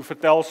 Toe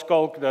vertel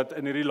Schalk dat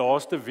in hierdie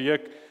laaste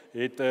week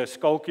het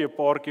Schalkie 'n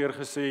paar keer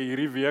gesê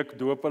hierdie week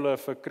doop hulle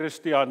vir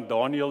Christian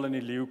Daniel in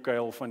die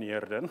leeukuil van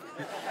Heerden.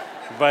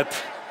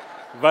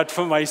 Wat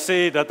vir my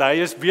sê dat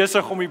hy is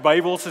besig om die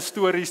Bybelse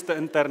stories te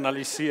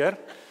internaliseer.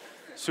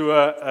 So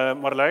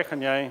Marley,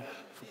 gaan jy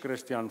vir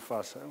Christian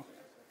vashou?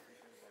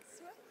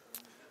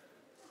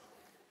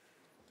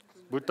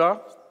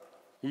 Boeta,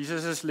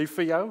 Jesus is lief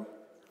vir jou.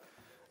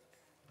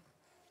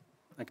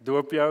 Ek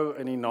doop jou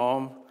in die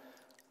naam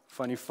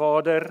van die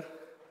Vader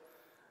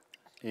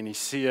en die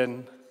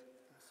Seun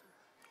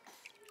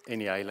en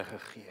die Heilige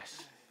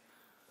Gees.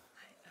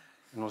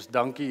 En ons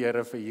dankie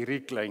Here vir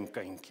hierdie klein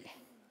kindjie.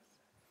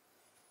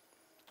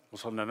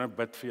 Ons sal nou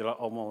bid vir julle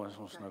almal as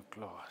ons nou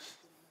klaar is.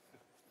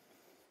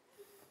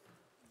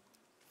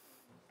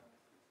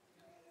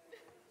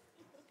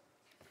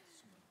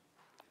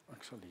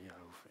 Ek sal hier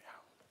hou vir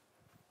jou.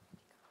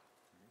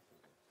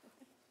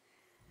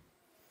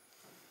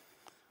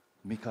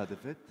 Mika de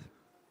Witt,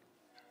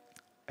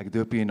 ek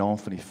doop u in die naam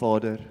van die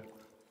Vader,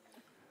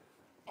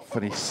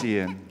 van die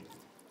Seun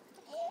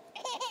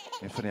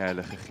en van die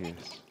Heilige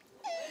Gees.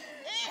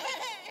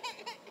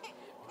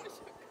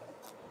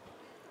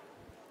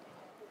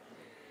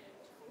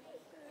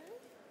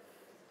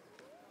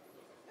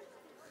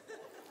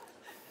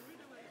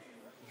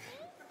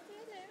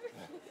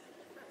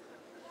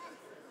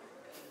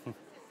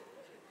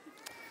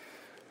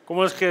 Kom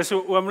ons gee so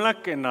 'n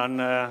oomblik en dan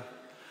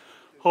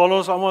haal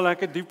ons almal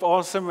lekker diep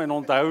asem en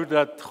onthou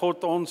dat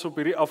God ons op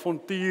hierdie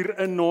avontuur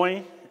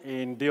innooi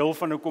en deel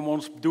van hoekom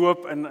ons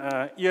doop in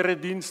 'n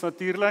erediens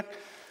natuurlik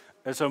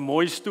is 'n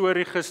mooi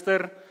storie.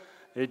 Gister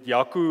het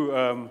Jaco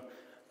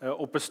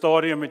op 'n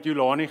stadium met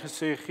Julani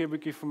gesê gee 'n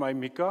bietjie vir my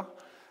Mika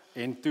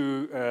en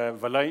toe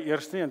wil hy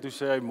eers nie en toe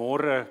sê hy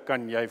môre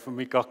kan jy vir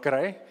Mika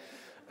kry.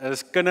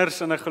 Is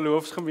kinders in 'n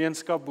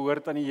geloofsgemeenskap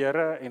behoort aan die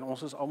Here en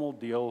ons is almal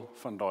deel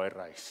van daai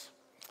reis.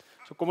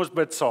 So kom ons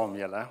bid saam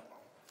julle.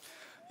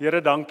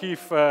 Here, dankie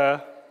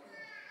vir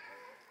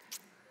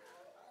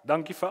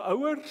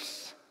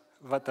ouers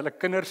wat hulle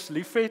kinders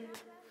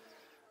liefhet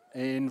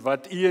en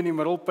wat U in die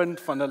middelpunt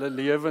van hulle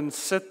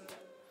lewens sit.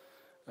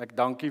 Ek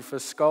dankie vir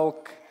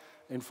Schalk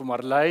en vir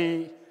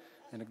Marley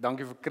en ek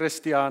dankie vir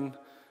Christian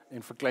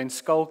en vir klein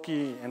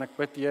Schalkie en ek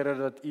bid Here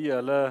dat U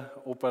hulle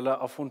op hulle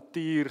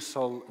avontuur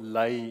sal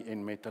lei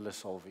en met hulle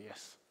sal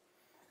wees.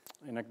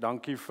 En ek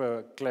dankie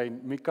vir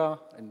klein Mika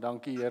en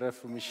dankie Here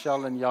vir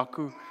Michelle en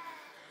Jaco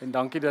en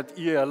dankie dat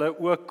U hulle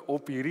ook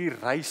op hierdie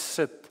reis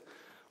sit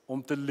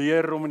om te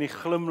leer om in die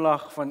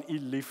glimlag van U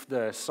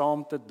liefde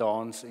saam te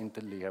dans en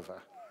te lewe.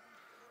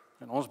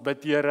 En ons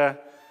bid Here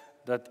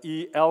dat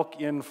U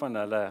elkeen van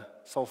hulle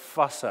sal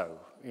vashou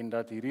en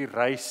dat hierdie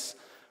reis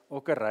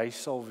ook 'n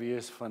reis sal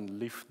wees van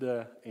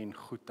liefde en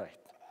goedheid.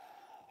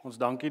 Ons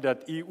dankie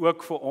dat U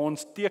ook vir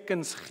ons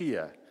tekens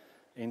gee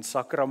en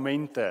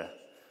sakramente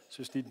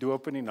soos die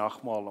doop en die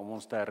nagmaal om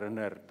ons te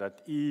herinner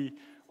dat U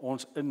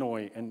ons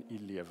innooi in U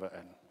lewe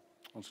in.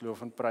 Ons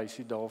loof en prys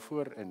U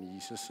daarvoor in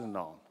Jesus se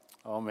naam.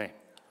 Amen.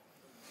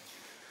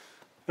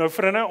 Nou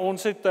vriende,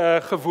 ons het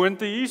 'n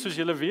gewoonte hier, soos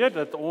julle weet,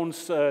 dat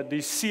ons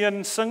die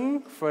seën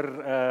sing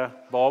vir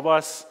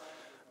babas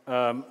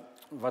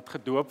wat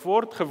gedoop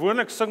word.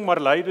 Gewoonlik sing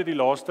Marley dit die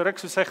laaste ruk,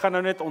 so sy gaan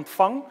nou net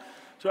ontvang.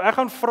 So ek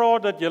gaan vra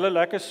dat julle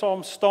lekker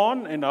saam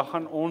staan en dan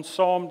gaan ons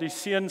saam die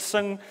seën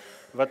sing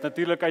wat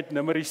natuurlik uit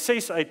Numeri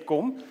 6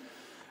 uitkom.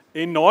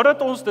 En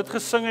nadat ons dit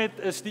gesing het,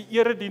 is die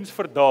erediens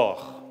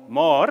verdaag.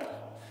 Maar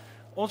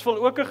ons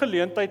wil ook 'n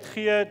geleentheid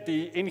gee,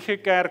 die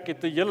NG Kerk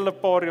het 'n hele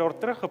paar jaar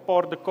terug, 'n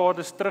paar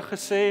dekades terug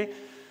gesê,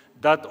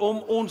 dat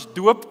om ons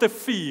doop te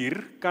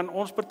vier, kan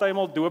ons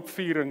partymal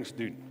doopvierings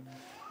doen.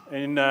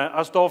 En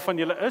as daar van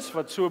julle is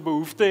wat so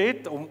behoefte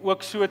het, om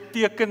ook so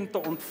teken te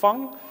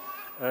ontvang,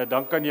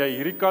 dan kan jy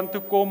hierdie kant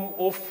toe kom,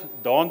 of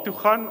daartoe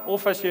gaan,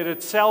 of as jy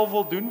dit self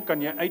wil doen,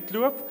 kan jy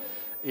uitloop,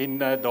 en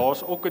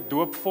daar's ook 'n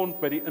doopfont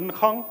by die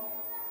ingang.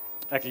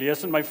 Ek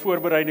lees in my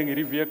voorbereiding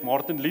hierdie week,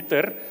 Martin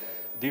Luther,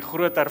 die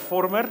groot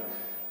hervormer,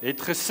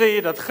 het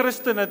gesê dat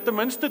Christene ten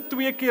minste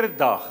 2 keer 'n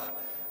dag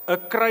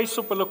 'n kruis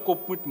op hulle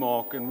kop moet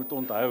maak en moet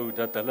onthou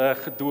dat hulle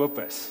gedoop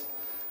is.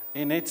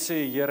 En net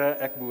sê, Here,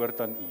 ek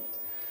behoort aan U.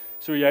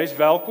 So jy is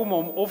welkom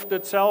om of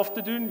dit self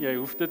te doen, jy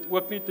hoef dit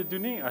ook nie te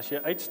doen nie. As jy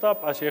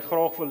uitstap, as jy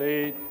graag wil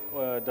hê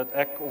dat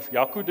ek of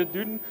Jaco dit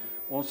doen,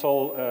 ons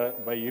sal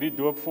by hierdie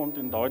doopfont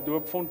en daai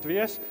doopfont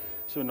wees.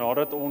 So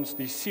nadat ons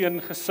die seën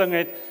gesing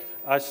het,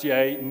 as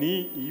jy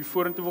nie hier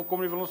vorentoe wil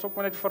kom nie, wil ons ook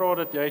maar net vra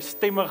dat jy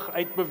stemmig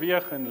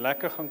uitbeweeg en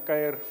lekker gaan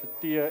kuier vir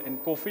tee en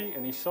koffie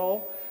in die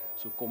saal.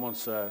 So kom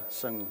ons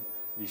sing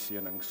die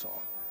seëning saam.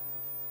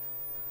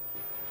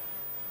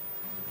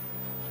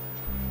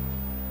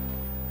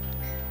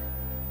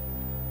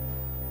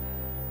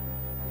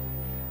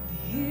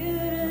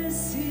 Here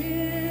is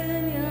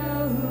in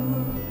jou,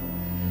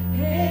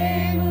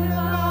 hemel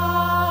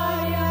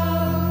waar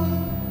jou,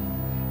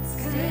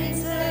 skyn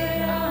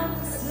sy aan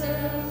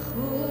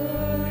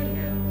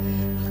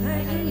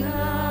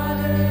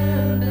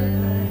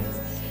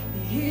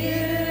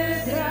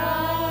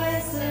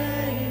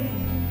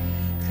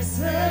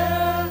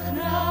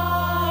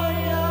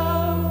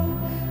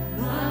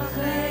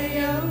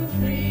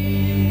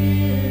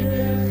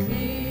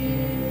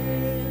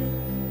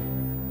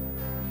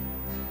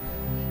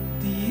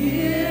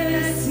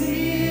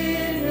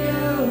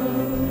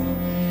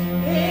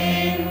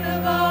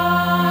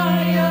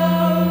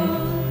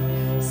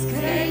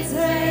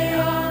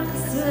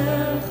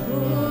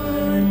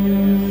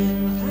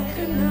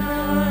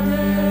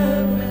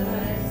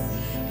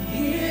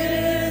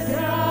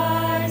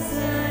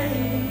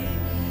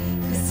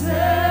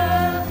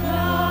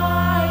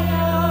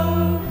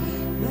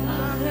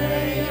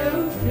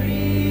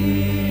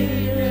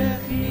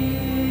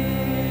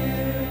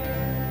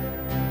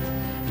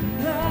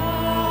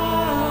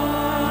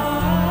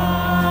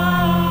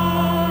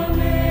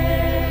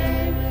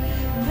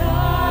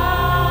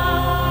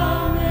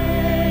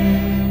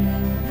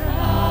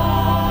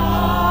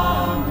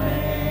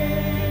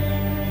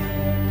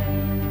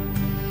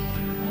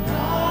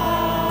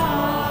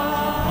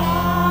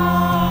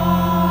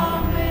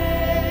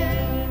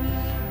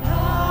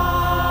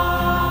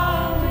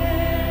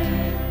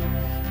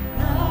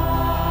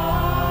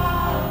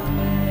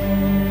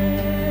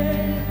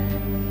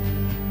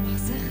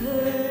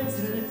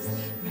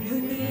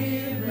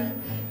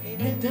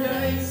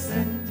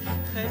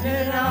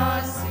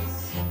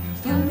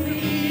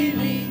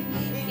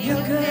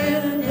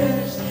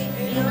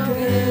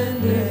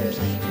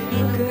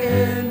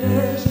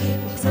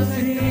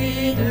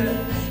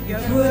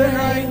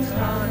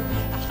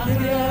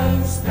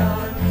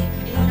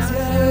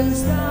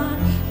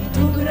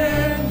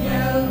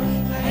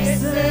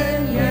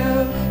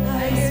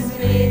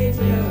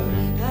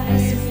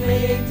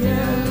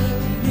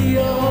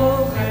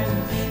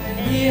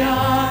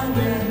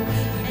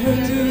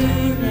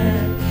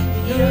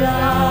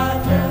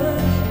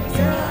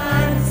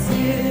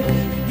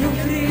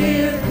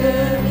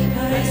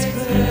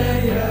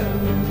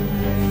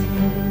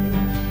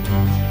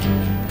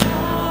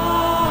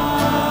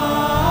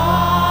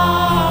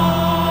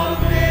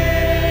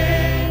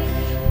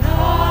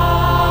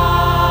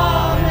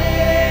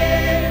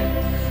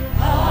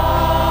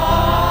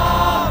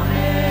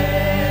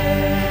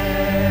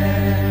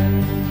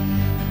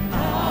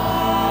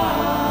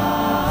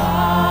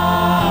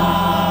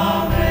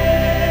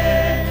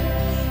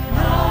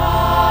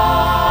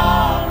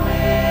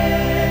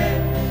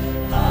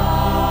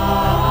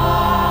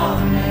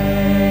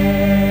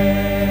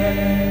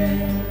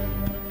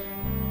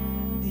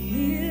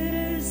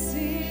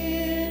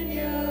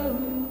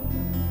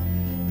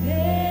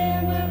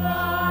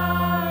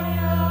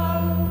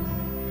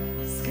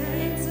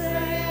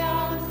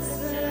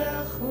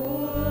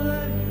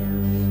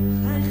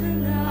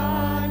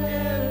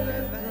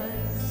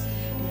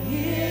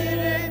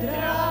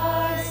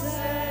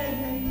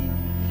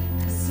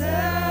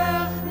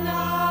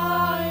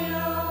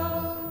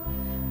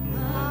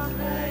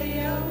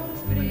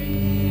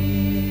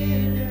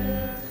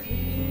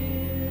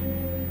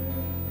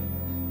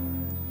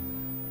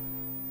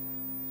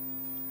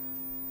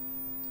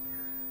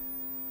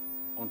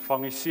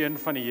Ontvang die seën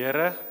van die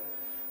Here.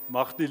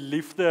 Mag die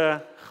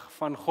liefde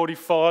van God die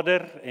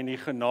Vader en die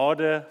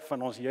genade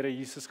van ons Here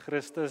Jesus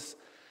Christus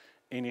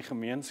en die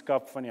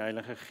gemeenskap van die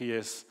Heilige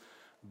Gees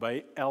by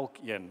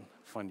elkeen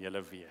van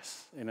julle wees.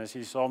 En as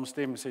jy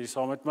saamstem, sê jy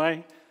saam met my,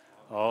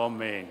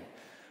 Amen.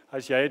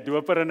 As jy 'n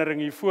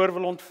doopherinnering hiervoor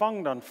wil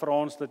ontvang, dan vra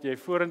ons dat jy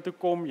vorentoe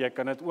kom. Jy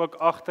kan dit ook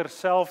agter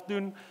self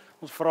doen.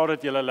 Ons vra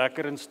dat jy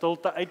lekker in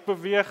stilte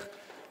uitbeweeg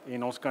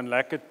en ons kan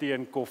lekker tee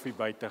en koffie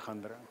buite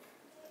gaan drink.